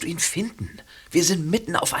wo willst du ihn finden? Wir sind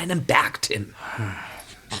mitten auf einem Berg, Tim.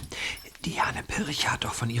 Diane Pircher hat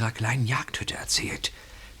doch von ihrer kleinen Jagdhütte erzählt.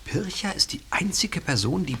 Pircher ist die einzige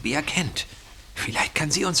Person, die Bär kennt. Vielleicht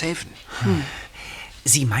kann sie uns helfen.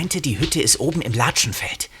 Sie meinte, die Hütte ist oben im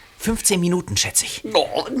Latschenfeld. 15 Minuten, schätze ich.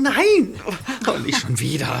 Oh, nein! Oh, nicht schon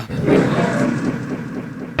wieder.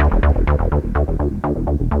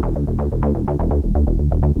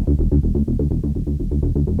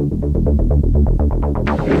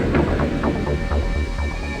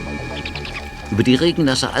 Über die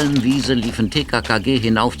regennasse Almwiese liefen TKKG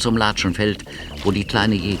hinauf zum Latschenfeld, wo die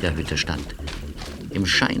kleine Jägerhütte stand. Im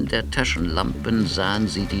Schein der Taschenlampen sahen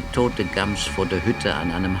sie die tote Gams vor der Hütte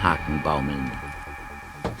an einem Haken baumeln.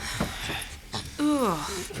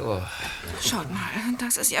 Schaut mal,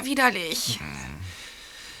 das ist ja widerlich.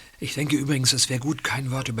 Ich denke übrigens, es wäre gut,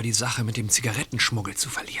 kein Wort über die Sache mit dem Zigarettenschmuggel zu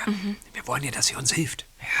verlieren. Wir wollen ja, dass sie uns hilft.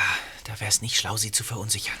 Ja, da wäre es nicht schlau, sie zu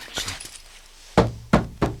verunsichern.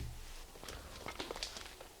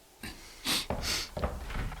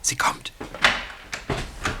 Sie kommt.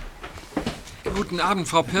 Guten Abend,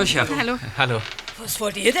 Frau Pircher. Hallo. Hallo. Was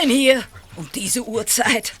wollt ihr denn hier um diese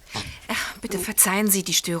Uhrzeit? Bitte verzeihen Sie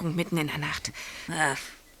die Störung mitten in der Nacht.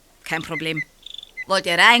 Kein Problem. Wollt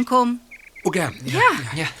ihr reinkommen? Oh, gern.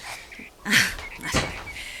 Ja.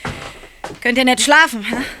 Könnt ihr nicht schlafen?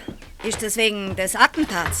 Hä? Ist das wegen des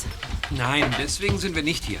Attentats? Nein, deswegen sind wir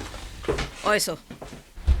nicht hier. Also,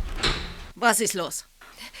 was ist los?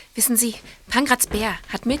 Wissen Sie, Pankrats Bär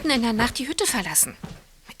hat mitten in der Nacht die Hütte verlassen.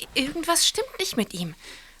 Irgendwas stimmt nicht mit ihm.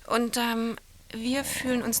 Und wir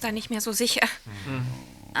fühlen uns da nicht mehr so sicher.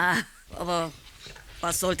 Aber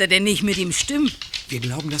was sollte denn nicht mit ihm stimmen? Wir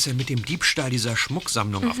glauben, dass er mit dem Diebstahl dieser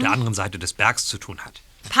Schmucksammlung auf der anderen Seite des Bergs zu tun hat.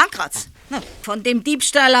 Pankraz? Na, von dem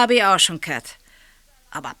Diebstahl habe ich auch schon gehört.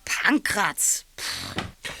 Aber Pankraz?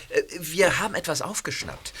 Wir haben etwas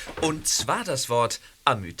aufgeschnappt. Und zwar das Wort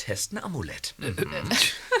Amythesten-Amulett.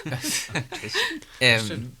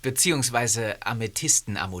 Beziehungsweise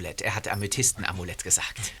Amethysten-Amulett. Er hat Amethysten-Amulett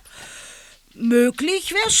gesagt.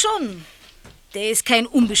 Möglich wär's schon. Der ist kein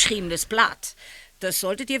unbeschriebenes Blatt. Das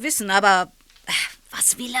solltet ihr wissen, aber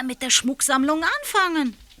was will er mit der Schmucksammlung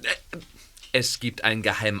anfangen? Es gibt einen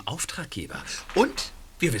geheimen Auftraggeber. Und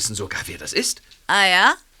wir wissen sogar, wer das ist. Ah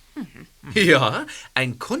ja? Ja,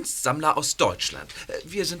 ein Kunstsammler aus Deutschland.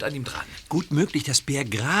 Wir sind an ihm dran. Gut möglich, dass Bär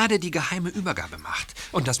gerade die geheime Übergabe macht.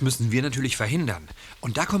 Und das müssen wir natürlich verhindern.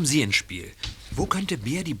 Und da kommen Sie ins Spiel. Wo könnte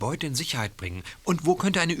Bär die Beute in Sicherheit bringen? Und wo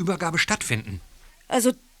könnte eine Übergabe stattfinden?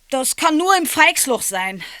 Also, das kann nur im Feixloch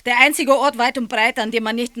sein. Der einzige Ort weit und breit, an dem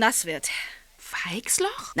man nicht nass wird.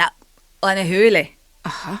 Feixloch? Na, eine Höhle.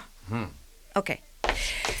 Aha. Okay.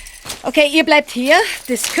 Okay, ihr bleibt hier.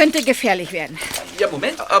 Das könnte gefährlich werden. Ja,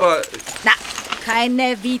 Moment, aber... Na,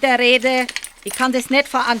 keine Widerrede. Ich kann das nicht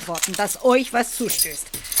verantworten, dass euch was zustößt.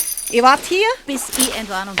 Ihr wart hier, bis ich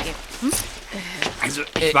Entwarnung gebe. Hm? Also,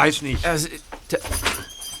 ich weiß nicht. Was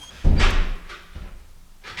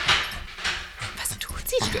tut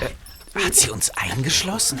sie da? Hat sie uns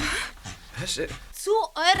eingeschlossen? Zu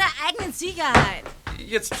eurer eigenen Sicherheit.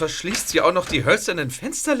 Jetzt verschließt sie auch noch die hölzernen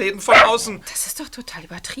Fensterläden von außen. Das ist doch total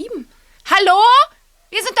übertrieben. Hallo?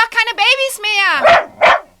 Wir sind doch keine Babys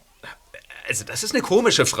mehr. Also, das ist eine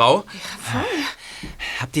komische Frau.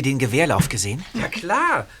 Habt ihr den Gewehrlauf gesehen? Ja,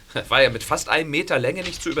 klar. War ja mit fast 1 Meter Länge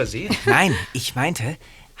nicht zu übersehen. Nein, ich meinte,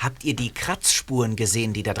 habt ihr die Kratzspuren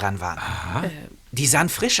gesehen, die da dran waren? Die sahen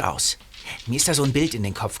frisch aus. Mir ist da so ein Bild in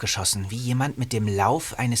den Kopf geschossen, wie jemand mit dem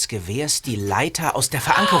Lauf eines Gewehrs die Leiter aus der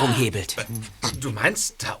Verankerung hebelt. Du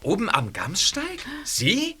meinst da oben am Gamssteig?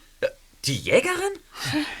 Sie? Die Jägerin?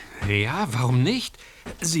 Ja, warum nicht?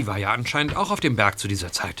 Sie war ja anscheinend auch auf dem Berg zu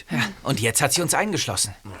dieser Zeit. Ja, und jetzt hat sie uns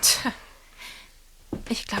eingeschlossen. Tja.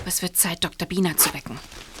 Ich glaube, es wird Zeit, Dr. Biener zu wecken.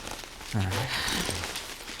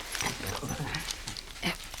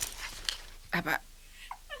 Aber,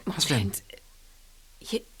 Moment,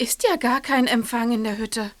 hier ist ja gar kein Empfang in der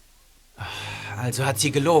Hütte. Also hat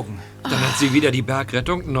sie gelogen. Dann hat sie weder die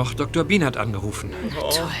Bergrettung noch Dr. Bienert angerufen.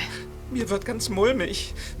 Toll. Mir wird ganz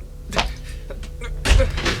mulmig.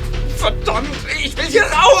 Verdammt, ich will hier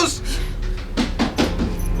raus!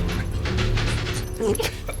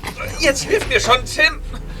 Jetzt hilf mir schon, Tim!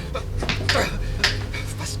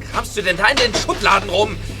 Was kramst du denn da in den Schubladen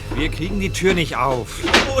rum? Wir kriegen die Tür nicht auf.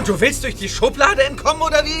 Und du willst durch die Schublade entkommen,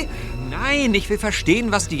 oder wie? Nein, ich will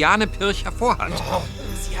verstehen, was Diane Pircher vorhat.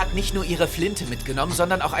 Sie hat nicht nur ihre Flinte mitgenommen,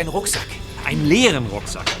 sondern auch einen Rucksack. Einen leeren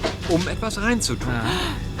Rucksack, um etwas reinzutun.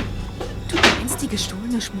 Du meinst die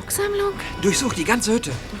gestohlene Schmucksammlung? Durchsuch die ganze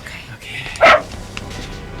Hütte. Okay.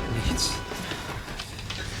 Nichts.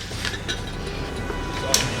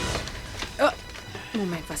 Oh,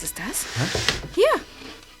 Moment, was ist das? Hier.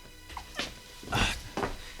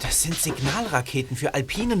 Das sind Signalraketen für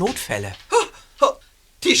alpine Notfälle.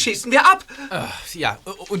 Die schießen wir ab. Ja,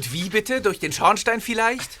 und wie bitte? Durch den Schornstein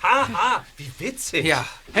vielleicht? Haha, wie witzig. Ja.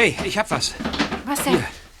 Hey, ich hab was. Was denn? Hier.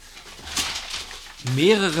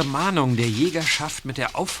 Mehrere Mahnungen der Jägerschaft mit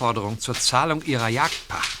der Aufforderung zur Zahlung ihrer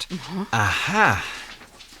Jagdpacht. Aha.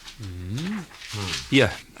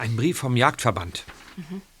 Hier, ein Brief vom Jagdverband.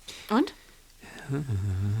 Und?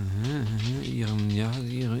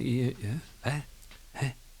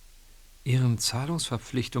 Ihren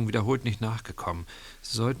Zahlungsverpflichtungen wiederholt nicht nachgekommen.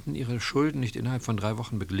 Sollten Ihre Schulden nicht innerhalb von 3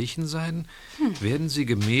 Wochen beglichen sein, werden Sie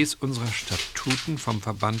gemäß unserer Statuten vom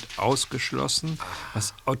Verband ausgeschlossen,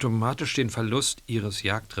 was automatisch den Verlust Ihres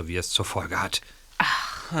Jagdreviers zur Folge hat.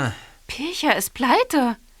 Ach, Pircher ist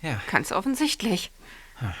pleite. Ja. Ganz offensichtlich.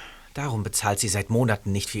 Darum bezahlt sie seit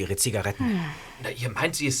Monaten nicht für ihre Zigaretten. Na, ihr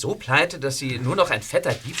meint, sie ist so pleite, dass sie nur noch ein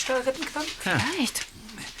fetter Diebstahl retten kann? Vielleicht.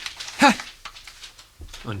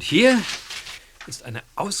 Und hier ist eine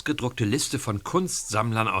ausgedruckte Liste von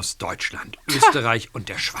Kunstsammlern aus Deutschland, Österreich und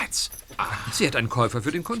der Schweiz. Sie hat einen Käufer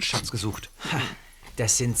für den Kunstschatz gesucht.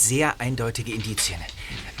 Das sind sehr eindeutige Indizien.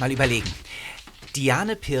 Mal überlegen.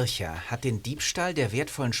 Diane Pircher hat den Diebstahl der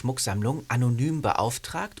wertvollen Schmucksammlung anonym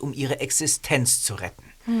beauftragt, um ihre Existenz zu retten.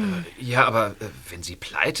 Ja, aber wenn sie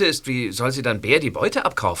pleite ist, wie soll sie dann Bär die Beute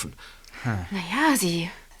abkaufen? Naja,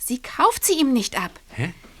 sie kauft sie ihm nicht ab.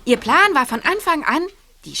 Hä? Ihr Plan war von Anfang an,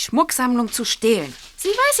 die Schmucksammlung zu stehlen. Sie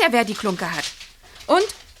weiß ja, wer die Klunke hat. Und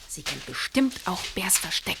sie kennt bestimmt auch Bärs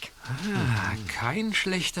Versteck. Kein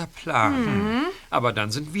schlechter Plan. Aber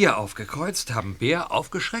dann sind wir aufgekreuzt, haben Bär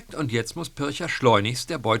aufgeschreckt und jetzt muss Pircher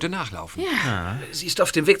schleunigst der Beute nachlaufen. Ja. Sie ist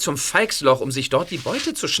auf dem Weg zum Feixloch, um sich dort die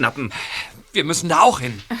Beute zu schnappen. Wir müssen da auch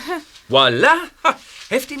hin. Voila!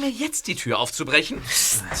 Helft ihr mir jetzt, die Tür aufzubrechen?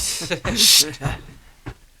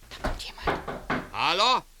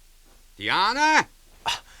 Hallo? Diane?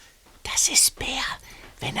 Das ist Bär.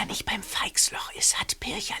 Wenn er nicht beim Feixloch ist, hat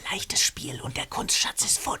Pircher leichtes Spiel und der Kunstschatz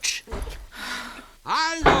ist futsch.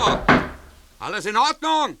 Hallo? Alles in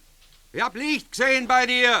Ordnung? Ich hab Licht gesehen bei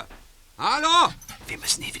dir. Hallo? Wir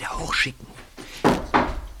müssen ihn wieder hochschicken.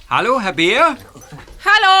 Hallo, Herr Bär?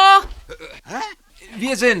 Hallo!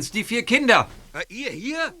 Wir sind's, die 4 Kinder. Ihr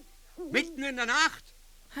hier? Mitten in der Nacht?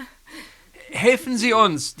 Helfen Sie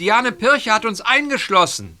uns. Diane Pircher hat uns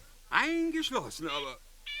eingeschlossen. Eingeschlossen, aber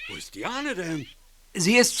wo ist Diane denn?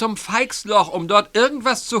 Sie ist zum Feixloch, um dort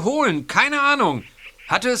irgendwas zu holen. Keine Ahnung.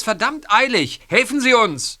 Hatte es verdammt eilig. Helfen Sie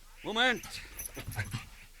uns. Moment.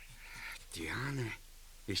 Diane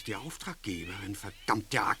ist die Auftraggeberin,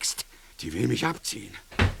 verdammte Axt. Die will mich abziehen.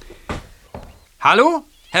 Hallo?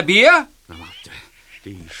 Herr Bär? Na warte,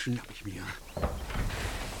 den schnapp ich mir.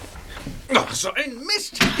 Ach, so ein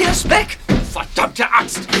Mist! Er ist weg! Verdammte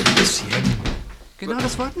Axt! Genau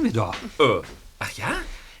das wollten wir doch. Ach ja?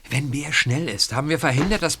 Wenn Bär schnell ist, haben wir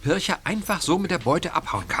verhindert, dass Pircher einfach so mit der Beute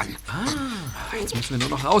abhauen kann. Jetzt müssen wir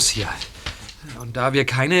nur noch raus hier. Und da wir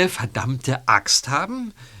keine verdammte Axt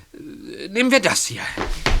haben, nehmen wir das hier.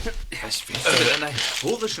 Was willst du mit einer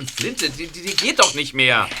historischen Flinte? Die geht doch nicht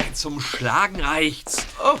mehr. Zum Schlagen reicht's.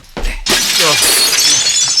 Oh. So.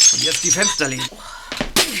 Und jetzt die Fenster legen.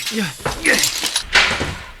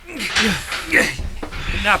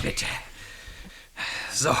 Na bitte.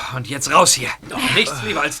 So, und jetzt raus hier. Nichts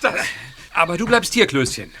lieber als das. Aber du bleibst hier,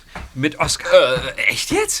 Klößchen. Mit Oskar.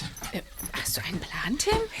 Echt jetzt? Hast du einen Plan,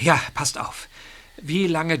 Tim? Ja, passt auf. Wie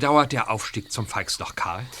lange dauert der Aufstieg zum Feixloch,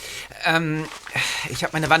 Karl? Ich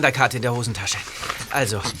habe meine Wanderkarte in der Hosentasche.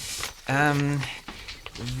 Also,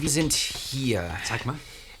 wir sind hier. Zeig mal.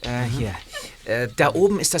 Hier. Da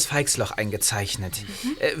oben ist das Feixloch eingezeichnet.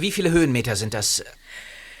 Wie viele Höhenmeter sind das?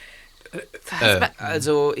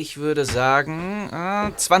 Also, ich würde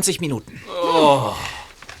sagen, 20 Minuten. Oh.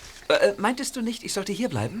 Meintest du nicht, ich sollte hier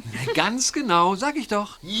bleiben? Ganz genau, sag ich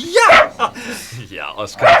doch. Ja! Ja,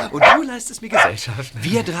 Oskar. Und du leistest mir Gesellschaft.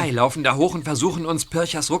 Wir 3 laufen da hoch und versuchen uns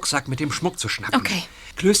Pirchers Rucksack mit dem Schmuck zu schnappen. Okay.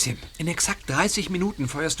 Klößchen, in exakt 30 Minuten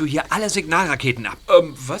feuerst du hier alle Signalraketen ab.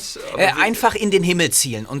 Was? Einfach in den Himmel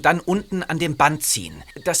zielen und dann unten an dem Band ziehen.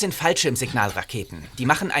 Das sind Fallschirmsignalraketen. Die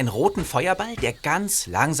machen einen roten Feuerball, der ganz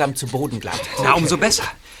langsam zu Boden gleitet. Na, umso besser.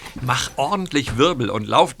 Mach ordentlich Wirbel und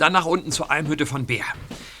lauf dann nach unten zur Almhütte von Bär.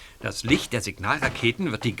 Das Licht der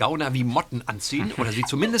Signalraketen wird die Gauner wie Motten anziehen oder sie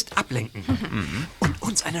zumindest ablenken. Und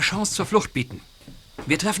uns eine Chance zur Flucht bieten.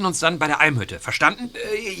 Wir treffen uns dann bei der Almhütte. Verstanden?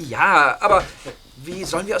 Ja, aber wie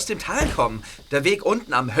sollen wir aus dem Tal kommen? Der Weg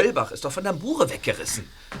unten am Höllbach ist doch von der Bure weggerissen.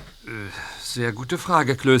 Sehr gute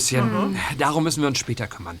Frage, Klößchen. Darum müssen wir uns später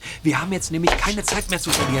kümmern. Wir haben jetzt nämlich keine Zeit mehr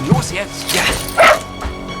zu verlieren. Los jetzt! Ja!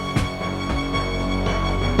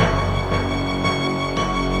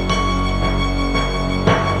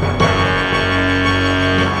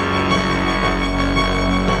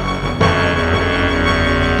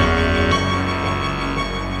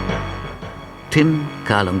 Tim,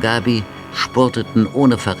 Karl und Gabi spurteten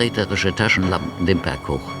ohne verräterische Taschenlampen den Berg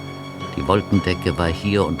hoch. Die Wolkendecke war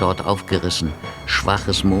hier und dort aufgerissen.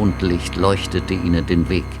 Schwaches Mondlicht leuchtete ihnen den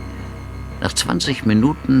Weg. Nach 20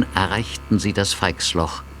 Minuten erreichten sie das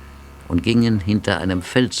Feixloch und gingen hinter einem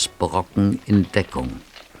Felsbrocken in Deckung.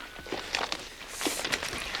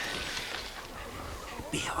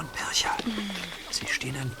 Bär und Pircher. Sie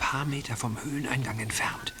stehen ein paar Meter vom Höhleneingang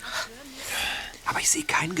entfernt. Aber ich sehe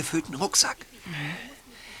keinen gefüllten Rucksack.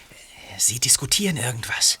 Sie diskutieren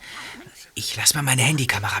irgendwas. Ich lass mal meine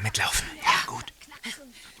Handykamera mitlaufen. Ja, gut.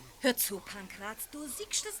 Hör zu, Pankraz, du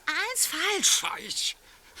siehst das alles falsch. Falsch?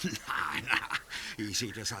 Na, ich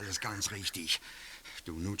sehe das alles ganz richtig.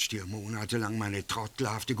 Du nutzt dir monatelang meine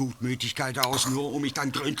trottelhafte Gutmütigkeit aus, nur um mich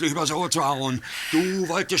dann gründlich übers Ohr zu hauen. Du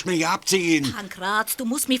wolltest mich abziehen. Pankraz, du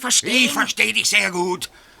musst mich verstehen. Ich verstehe dich sehr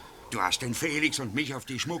gut. Du hast den Felix und mich auf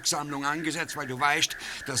die Schmucksammlung angesetzt, weil du weißt,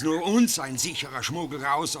 dass nur uns ein sicherer Schmuggel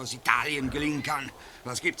raus aus Italien gelingen kann.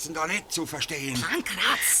 Was gibt's denn da nicht zu verstehen?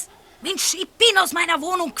 Pankraz, Mensch, ich bin aus meiner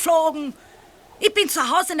Wohnung geflogen. Ich bin zu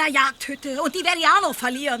Hause in der Jagdhütte und die werde ich auch noch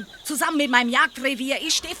verlieren. Zusammen mit meinem Jagdrevier.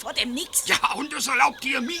 Ich stehe vor dem Nix. Ja, und das erlaubt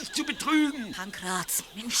dir, mich zu betrügen. Pankraz,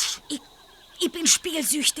 Mensch, ich bin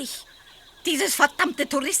spielsüchtig. Dieses verdammte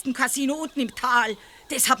Touristencasino unten im Tal,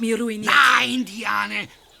 das hat mich ruiniert. Nein, Diane,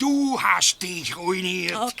 du hast dich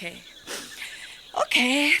ruiniert. Okay,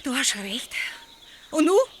 du hast recht. Und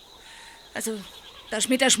nu? Also, das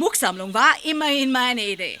mit der Schmucksammlung war immerhin meine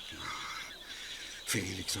Idee.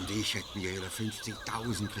 Felix und ich hätten jeder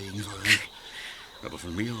 50.000 kriegen sollen. Aber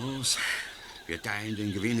von mir aus, wir teilen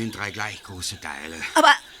den Gewinn in 3 gleich große Teile.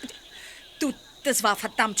 Aber, du, das war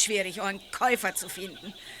verdammt schwierig, einen Käufer zu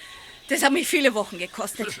finden. Das hat mich viele Wochen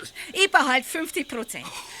gekostet. Ich behalte 50%.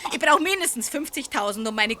 Ich brauche mindestens 50.000,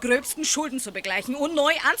 um meine gröbsten Schulden zu begleichen und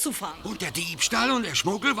neu anzufangen. Und der Diebstahl und der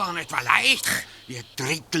Schmuggel waren etwa leicht. Wir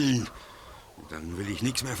dritteln. Und dann will ich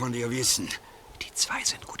nichts mehr von dir wissen. Die 2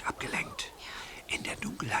 sind gut abgelenkt. In der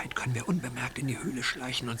Dunkelheit können wir unbemerkt in die Höhle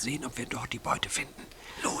schleichen und sehen, ob wir dort die Beute finden.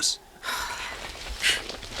 Los!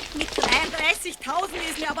 Mit 33.000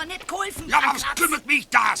 ist mir aber nicht geholfen. Ja, aber was kümmert mich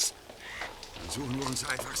das? Dann suchen wir uns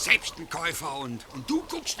einfach selbst einen Käufer und du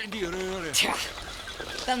guckst in die Röhre. Tja,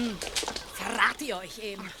 dann verrate ich euch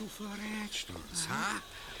eben. Ach, du verrätst uns, ha?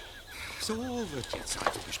 So wird jetzt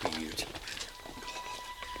also gespielt.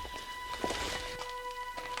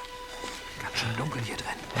 Ganz schön dunkel hier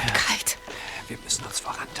drin. Kalt. Wir müssen uns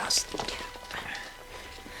vorantasten.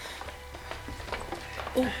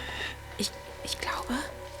 Oh, ich glaube,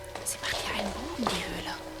 sie macht hier einen Bogen, die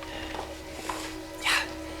Höhle. Ja,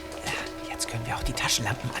 jetzt können wir auch die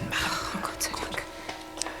Taschenlampen anmachen. Oh, Gott sei Dank.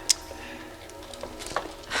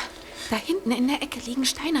 Da hinten in der Ecke liegen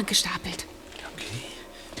Steine gestapelt. Okay.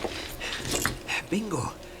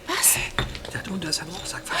 Bingo. Was? Da drunter ist ein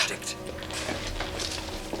Rucksack versteckt.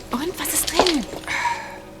 Und, was ist drin?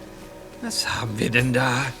 Was haben wir denn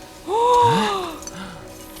da? Oh,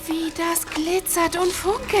 wie das glitzert und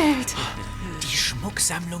funkelt. Die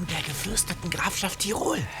Schmucksammlung der gefürsteten Grafschaft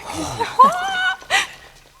Tirol. Oh.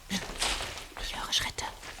 Ich höre Schritte.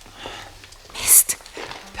 Mist.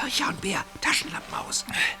 Pircher und Bär, Taschenlampen aus.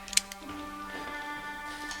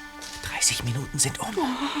 30 Minuten sind um.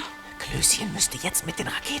 Klößchen müsste jetzt mit den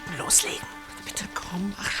Raketen loslegen. Bitte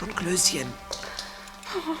komm, mach schon, Klößchen.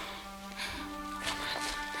 Oh.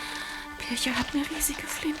 Pircher hat eine riesige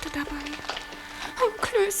Flinte dabei. Oh,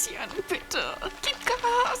 Klößchen, bitte, gib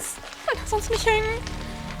Gas. Lass uns nicht hängen.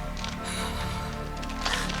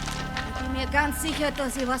 Ich bin mir ganz sicher,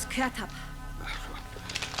 dass ich was gehört habe.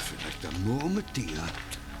 Vielleicht der murmelt dir.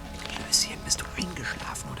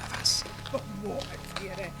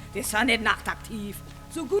 Die sind nicht nachtaktiv.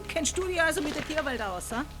 So gut kennst du dich also mit der Tierwelt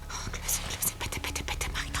aus, ha? Oh, Klößchen, bitte,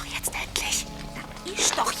 mach ich doch jetzt endlich. Da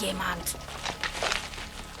ist doch jemand.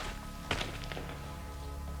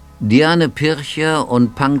 Diane Pircher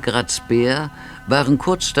und Pankraz Bär waren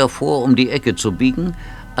kurz davor, um die Ecke zu biegen,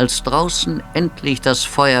 als draußen endlich das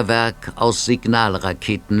Feuerwerk aus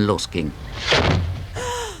Signalraketen losging.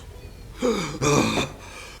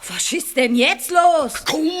 Was ist denn jetzt los?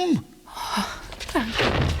 Komm! Oh,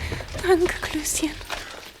 danke, Klößchen.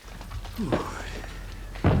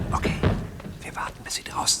 Okay, wir warten, bis sie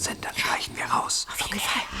draußen sind, dann schleichen wir raus. Auf jeden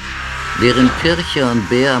Fall. Während Pircher und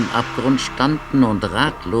Bär am Abgrund standen und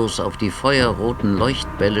ratlos auf die feuerroten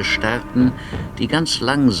Leuchtbälle starrten, die ganz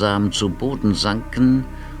langsam zu Boden sanken,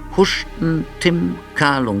 huschten Tim,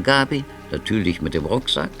 Karl und Gabi, natürlich mit dem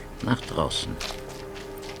Rucksack, nach draußen.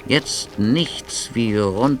 Jetzt nichts wie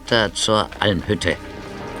runter zur Almhütte.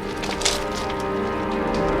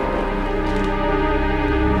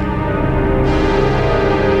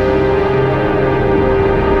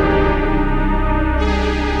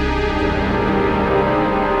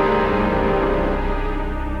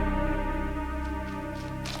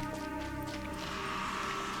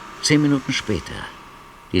 Zehn Minuten später.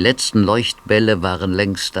 Die letzten Leuchtbälle waren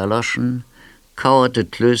längst erloschen, kauerte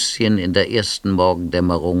Klößchen in der ersten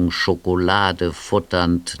Morgendämmerung Schokolade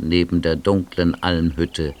futternd neben der dunklen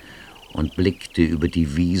Almhütte und blickte über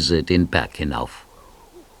die Wiese den Berg hinauf.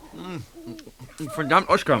 Verdammt,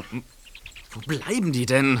 Oskar, wo bleiben die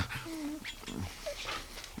denn?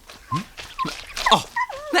 Oh,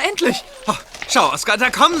 na endlich! Oh, schau, Oskar, da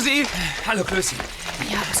kommen sie! Hallo, Klößchen.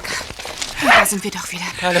 Ja, Oskar. Da sind wir doch wieder.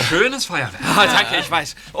 Hallo. Schönes Feuerwerk. Ah, danke, ich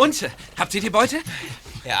weiß. Und, habt ihr die Beute?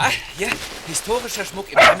 Ja, hier, historischer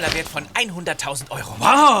Schmuck im Sammlerwert von 100.000 €.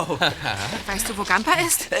 Wow! Weißt du, wo Gampa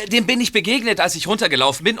ist? Dem bin ich begegnet, als ich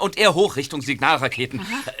runtergelaufen bin und er hoch Richtung Signalraketen.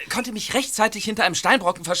 Konnte mich rechtzeitig hinter einem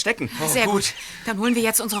Steinbrocken verstecken. Sehr gut. Dann holen wir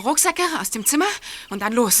jetzt unsere Rucksäcke aus dem Zimmer und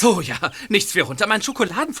dann los. Oh ja, nichts für runter. Mein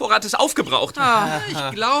Schokoladenvorrat ist aufgebraucht.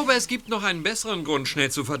 Ich glaube, es gibt noch einen besseren Grund,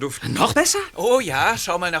 schnell zu verduften. Noch besser? Oh ja,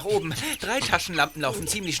 schau mal nach oben. 3 Taschenlampen laufen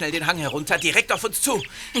ziemlich schnell den Hang herunter, direkt auf uns zu.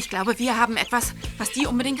 Ich glaube, wir haben etwas, was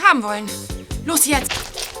die unbedingt haben wollen. Los jetzt!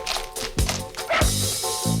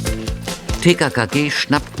 TKKG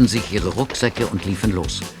schnappten sich ihre Rucksäcke und liefen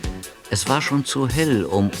los. Es war schon zu hell,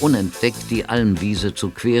 um unentdeckt die Almwiese zu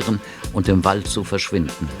queren und im Wald zu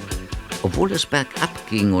verschwinden. Obwohl es bergab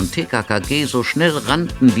ging und TKKG so schnell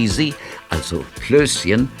rannten wie sie, also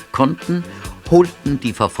Klößchen, konnten, holten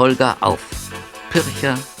die Verfolger auf.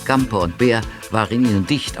 Pircher, Gamper und Bär waren ihnen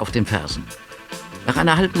dicht auf den Fersen. Nach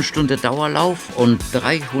einer halben Stunde Dauerlauf und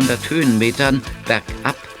 300 Höhenmetern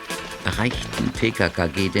bergab erreichten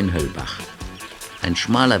TKKG den Höllbach. Ein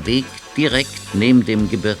schmaler Weg direkt neben dem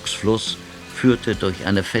Gebirgsfluss führte durch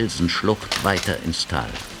eine Felsenschlucht weiter ins Tal.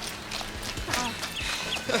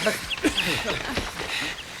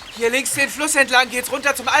 Hier links den Fluss entlang geht's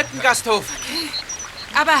runter zum Alpengasthof.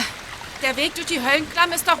 Aber der Weg durch die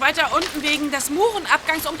Höllenklamm ist doch weiter unten wegen des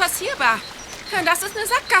Murenabgangs unpassierbar. Das ist eine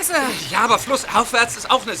Sackgasse. Ja, aber flussaufwärts ist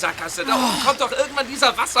auch eine Sackgasse. Da oben kommt doch irgendwann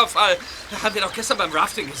dieser Wasserfall. Das haben wir doch gestern beim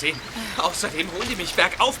Rafting gesehen. Außerdem holen die mich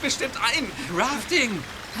bergauf bestimmt ein. Rafting!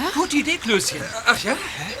 Gute Idee, Klößchen. Ach ja?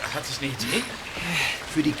 Hat sich eine Idee?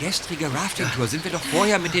 Für die gestrige Rafting-Tour sind wir doch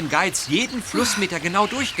vorher mit den Guides jeden Flussmeter genau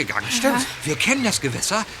durchgegangen. Stimmt. Wir kennen das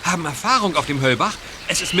Gewässer, haben Erfahrung auf dem Höllbach.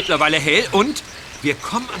 Es ist mittlerweile hell und wir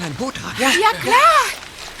kommen an ein Boot ran. Ja, klar.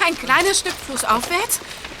 Ein kleines Stück flussaufwärts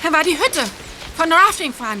war die Hütte von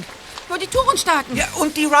Raftingfahren, wo die Touren starten. Ja,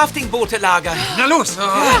 und die Raftingboote lagern. Na los!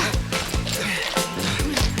 Ja.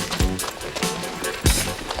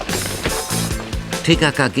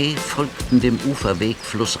 TKKG folgten dem Uferweg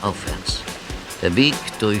flussaufwärts. Der Weg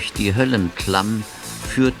durch die Höllenklamm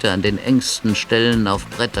führte an den engsten Stellen auf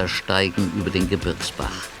Brettersteigen über den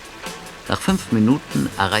Gebirgsbach. Nach 5 Minuten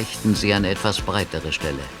erreichten sie eine etwas breitere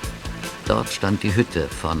Stelle. Dort stand die Hütte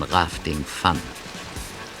von Rafting Fun.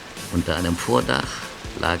 Unter einem Vordach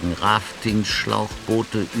lagen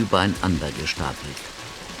Rafting-Schlauchboote übereinander gestapelt.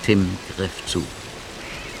 Tim griff zu.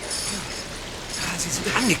 Sie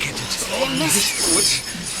sind angekettet. Nicht gut.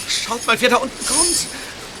 Schaut mal, wer da unten kommt.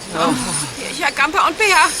 Ja, Gamper und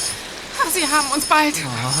Bär. Sie haben uns bald.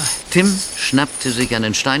 Tim schnappte sich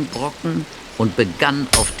einen Steinbrocken und begann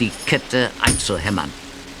auf die Kette einzuhämmern.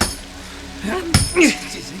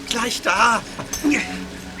 Sie sind gleich da.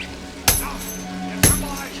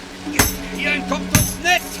 Ihr entkommt uns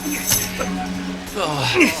nicht!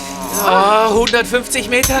 150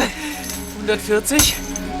 Meter, 140,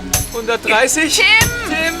 130. Tim!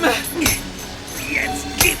 Jetzt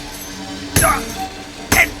gib doch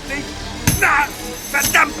endlich nach!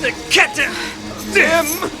 diese Kette! Tim!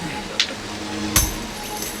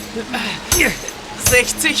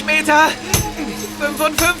 60 Meter!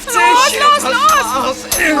 55! Los!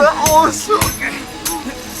 Aus!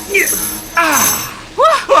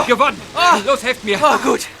 Gewonnen! Los, helft mir! Oh,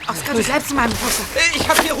 gut. Oskar, du bleibst in meinem Fuß. Ich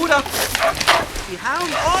hab hier Ruder. Die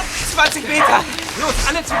Hauen auf. 20 Meter. Los,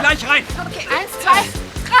 alle zugleich rein. Okay, 1, 2, 3.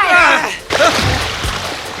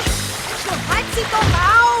 Halt sie doch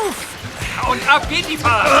auf! Und ab geht die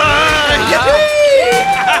Fahrt.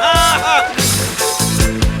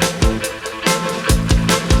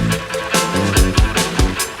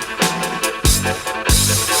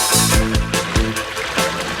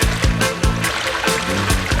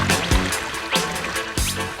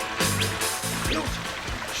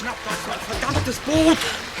 Verdammtes Boot!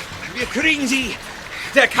 Wir kriegen sie!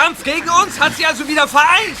 Der Kampf gegen uns hat sie also wieder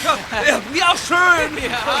vereint. Wie auch schön.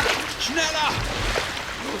 Ja. Schneller!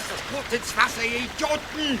 Los, das Boot ins Wasser, ihr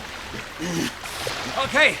Idioten!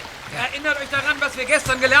 Okay, erinnert euch daran, was wir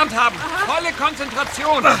gestern gelernt haben. Volle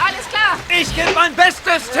Konzentration. Alles klar. Ich gebe mein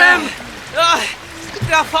Bestes, Tim.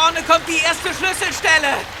 Da vorne kommt die erste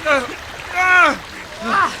Schlüsselstelle.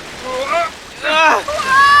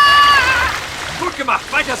 Gut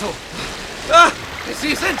gemacht, weiter so.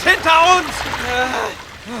 Sie sind hinter uns.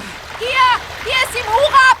 Hier ist die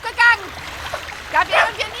Mure abgegangen. Da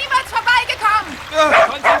wären wir niemals vorbeigekommen.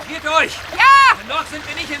 Konzentriert euch. Ja. Noch sind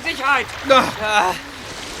wir nicht in Sicherheit.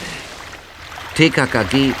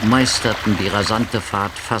 TKKG meisterten die rasante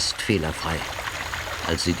Fahrt fast fehlerfrei.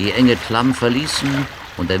 Als sie die enge Klamm verließen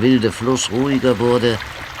und der wilde Fluss ruhiger wurde,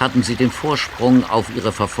 hatten sie den Vorsprung auf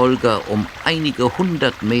ihre Verfolger um einige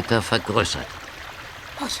 100 Meter vergrößert.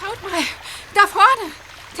 Oh, schaut mal, da vorne.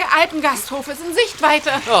 Der Alpengasthof ist in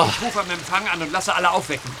Sichtweite. Ich rufe am Empfang an und lasse alle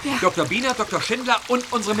aufwecken. Ja. Dr. Biener, Dr. Schindler und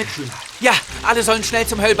unsere Mitschüler. Ja, alle sollen schnell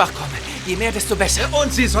zum Höllbach kommen. Je mehr, desto besser.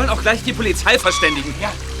 Und sie sollen auch gleich die Polizei verständigen.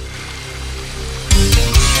 Ja.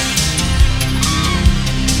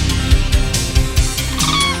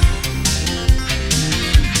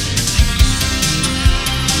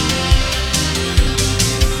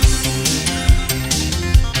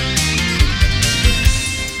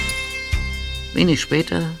 Wenig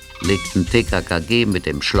später legten TKKG mit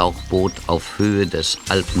dem Schlauchboot auf Höhe des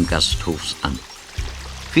Alpengasthofs an.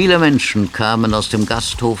 Viele Menschen kamen aus dem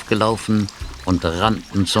Gasthof gelaufen und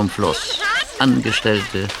rannten zum Fluss.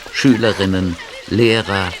 Angestellte, Schülerinnen,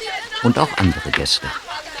 Lehrer und auch andere Gäste.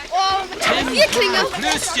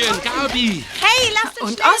 Klößchen, Gabi. Hey, lasst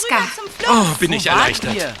uns Und schnell Oskar. rüber zum Fluss. Oh, bin ich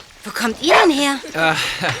erleichtert. Wo kommt ihr denn her?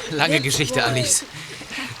 Lange Geschichte, Alice.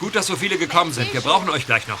 Gut, dass so viele gekommen sind. Wir brauchen euch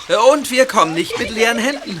gleich noch. Und wir kommen nicht mit leeren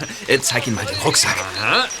Händen. Zeig ihm mal den Rucksack.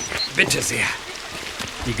 Aha, bitte sehr.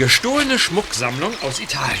 Die gestohlene Schmucksammlung aus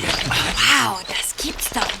Italien. Wow, das gibt's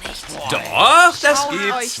doch nicht. Doch, das Schaut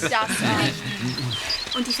gibt's. euch das an.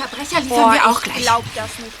 Und die Verbrecher liefern wir auch gleich. Ich glaub das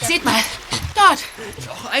nicht. Seht mal, dort.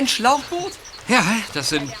 Noch ein Schlauchboot? Ja, das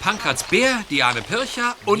sind Pankratz Bär, Diane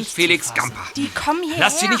Pircher und Felix Gamper. Die kommen hierher.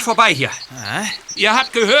 Lasst sie nicht vorbei hier. Ihr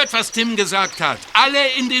habt gehört, was Tim gesagt hat. Alle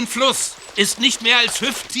in den Fluss. Ist nicht mehr als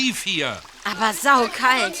hüfttief hier. Aber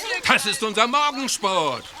saukalt. Das ist unser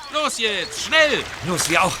Morgensport. Los jetzt, schnell. Los,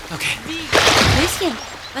 wir auch. Okay. Klößchen,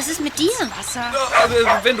 was ist mit dir?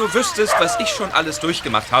 Wenn du wüsstest, was ich schon alles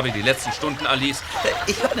durchgemacht habe die letzten Stunden, Alice.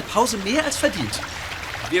 Ich habe eine Pause mehr als verdient.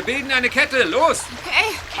 Wir bilden eine Kette. Los.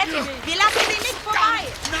 Okay. Kette, wir lassen sie nicht vorbei.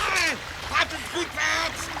 Nein! Wartet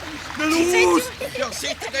rückwärts! Na los! Ja,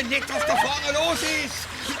 seht ihr denn nicht, was da vorne los ist?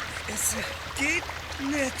 Es geht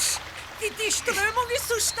nicht. Die Strömung ist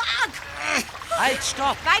so stark. Halt,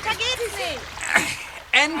 stopp! Weiter geht's nicht.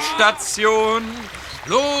 Endstation.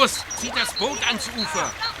 Los, zieht das Boot ans Ufer.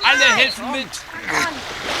 Alle helfen mit.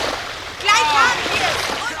 Gleich haben wir's.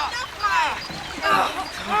 Und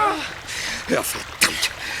nochmal. Ja, verdammt!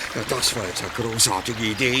 Ja, das war jetzt eine großartige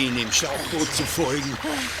Idee, Ihnen im Schlauchboot zu folgen.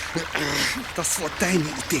 Das war deine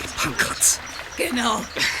Idee, Pankratz. Genau.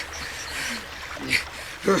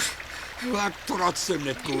 War trotzdem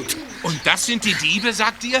nicht gut. Und das sind die Diebe,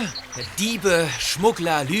 sagt ihr? Diebe,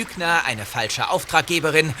 Schmuggler, Lügner, eine falsche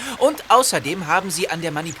Auftraggeberin. Und außerdem haben sie an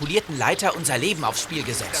der manipulierten Leiter unser Leben aufs Spiel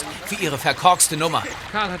gesetzt. Für ihre verkorkste Nummer.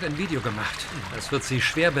 Karl hat ein Video gemacht. Das wird sie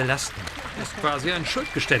schwer belasten. Das ist quasi ein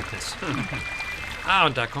Schuldgeständnis.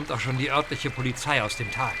 Und da kommt auch schon die örtliche Polizei aus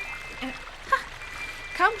dem Tal.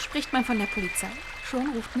 Kaum spricht man von der Polizei,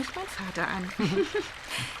 schon ruft mich mein Vater an.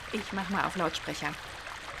 Ich mach mal auf Lautsprecher.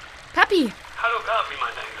 Papi! Hallo Gabi,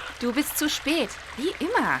 mein Engel. Du bist zu spät, wie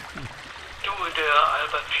immer. Du, der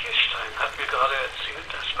Albert Vierstein hat mir gerade erzählt,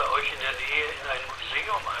 dass bei euch in der Nähe in ein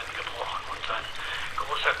Museum eingebrochen und ein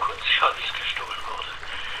großer Kunstschatz gestohlen wurde.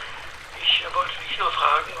 Ich wollte dich nur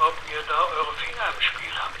fragen, ob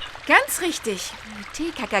Ganz richtig.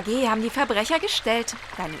 Die TKKG haben die Verbrecher gestellt.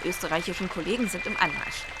 Deine österreichischen Kollegen sind im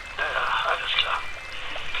Anmarsch. Ja, alles klar.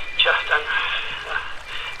 Tja,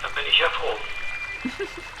 dann bin ich ja froh.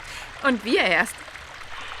 Und wir erst.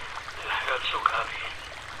 Hör zu, Gabi.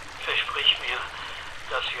 Versprich mir,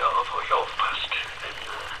 dass ihr auf euch aufpasst,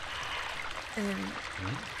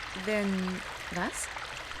 Wenn... was?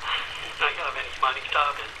 Naja, wenn ich mal nicht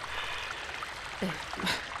da bin.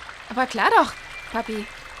 Aber klar doch, Papi.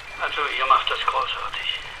 Also, ihr macht das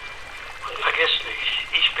großartig. Und vergesst nicht,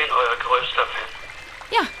 ich bin euer größter Fan.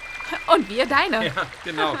 Ja, und wir deine. Ja,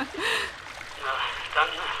 genau. Na, dann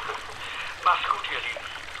macht's gut, ihr Lieben.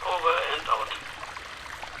 Over and out.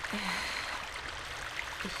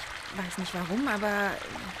 Ich weiß nicht warum, aber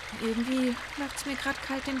irgendwie läuft's mir gerade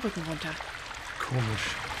kalt den Rücken runter.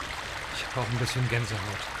 Komisch. Ich habe auch ein bisschen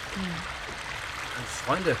Gänsehaut.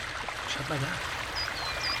 Freunde, schaut mal da.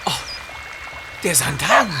 Der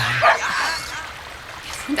Sandalenmann.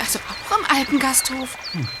 Und also auch im Alpengasthof.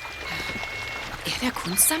 Er der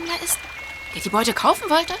Kunstsammler ist, der die Beute kaufen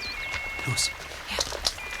wollte? Los.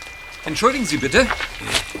 Entschuldigen Sie bitte.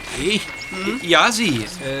 Ich? Ja, Sie.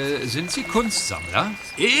 Sind Sie Kunstsammler?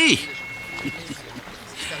 Ich?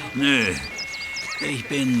 Nö. Ich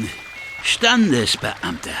bin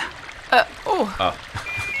Standesbeamter. Oh.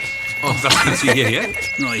 Und was sind Sie hierher?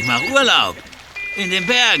 No, ich mache Urlaub. In den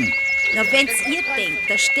Bergen. Na, wenn's ihr denkt,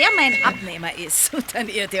 dass der mein Abnehmer ist, dann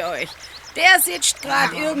irrt ihr euch. Der sitzt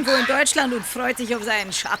gerade irgendwo in Deutschland und freut sich auf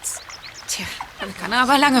seinen Schatz. Tja, dann kann er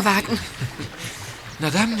aber lange warten. Na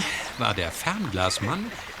dann war der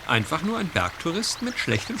Fernglasmann einfach nur ein Bergtourist mit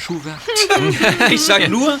schlechtem Schuhwerk. Ich sag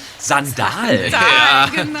nur Sandalen. Ja,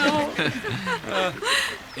 genau.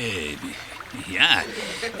 Ja,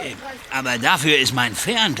 aber dafür ist mein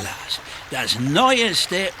Fernglas das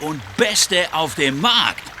Neueste und Beste auf dem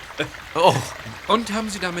Markt. Oh. Und haben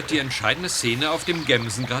Sie damit die entscheidende Szene auf dem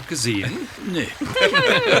Gämsengrat gesehen? Nö.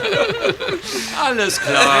 Alles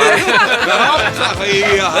klar. Hauptsache,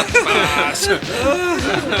 ihr habt Spaß.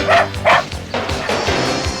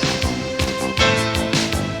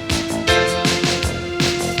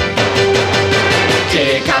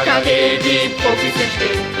 TKKG, die Profis sind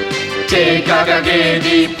still. TKKG,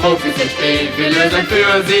 die Profis sind still. Wir lösen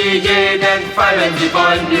für sie jeden Fall, wenn sie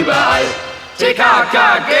wollen, überall.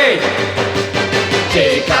 TKKG!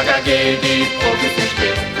 TKKG, die Profis sind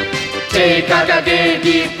still. TKKG,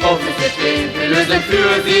 die Profis sind still. Wir lösen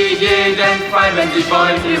für sie jeden Fall, wenn sie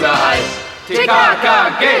wollen, überall.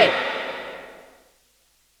 TKKG!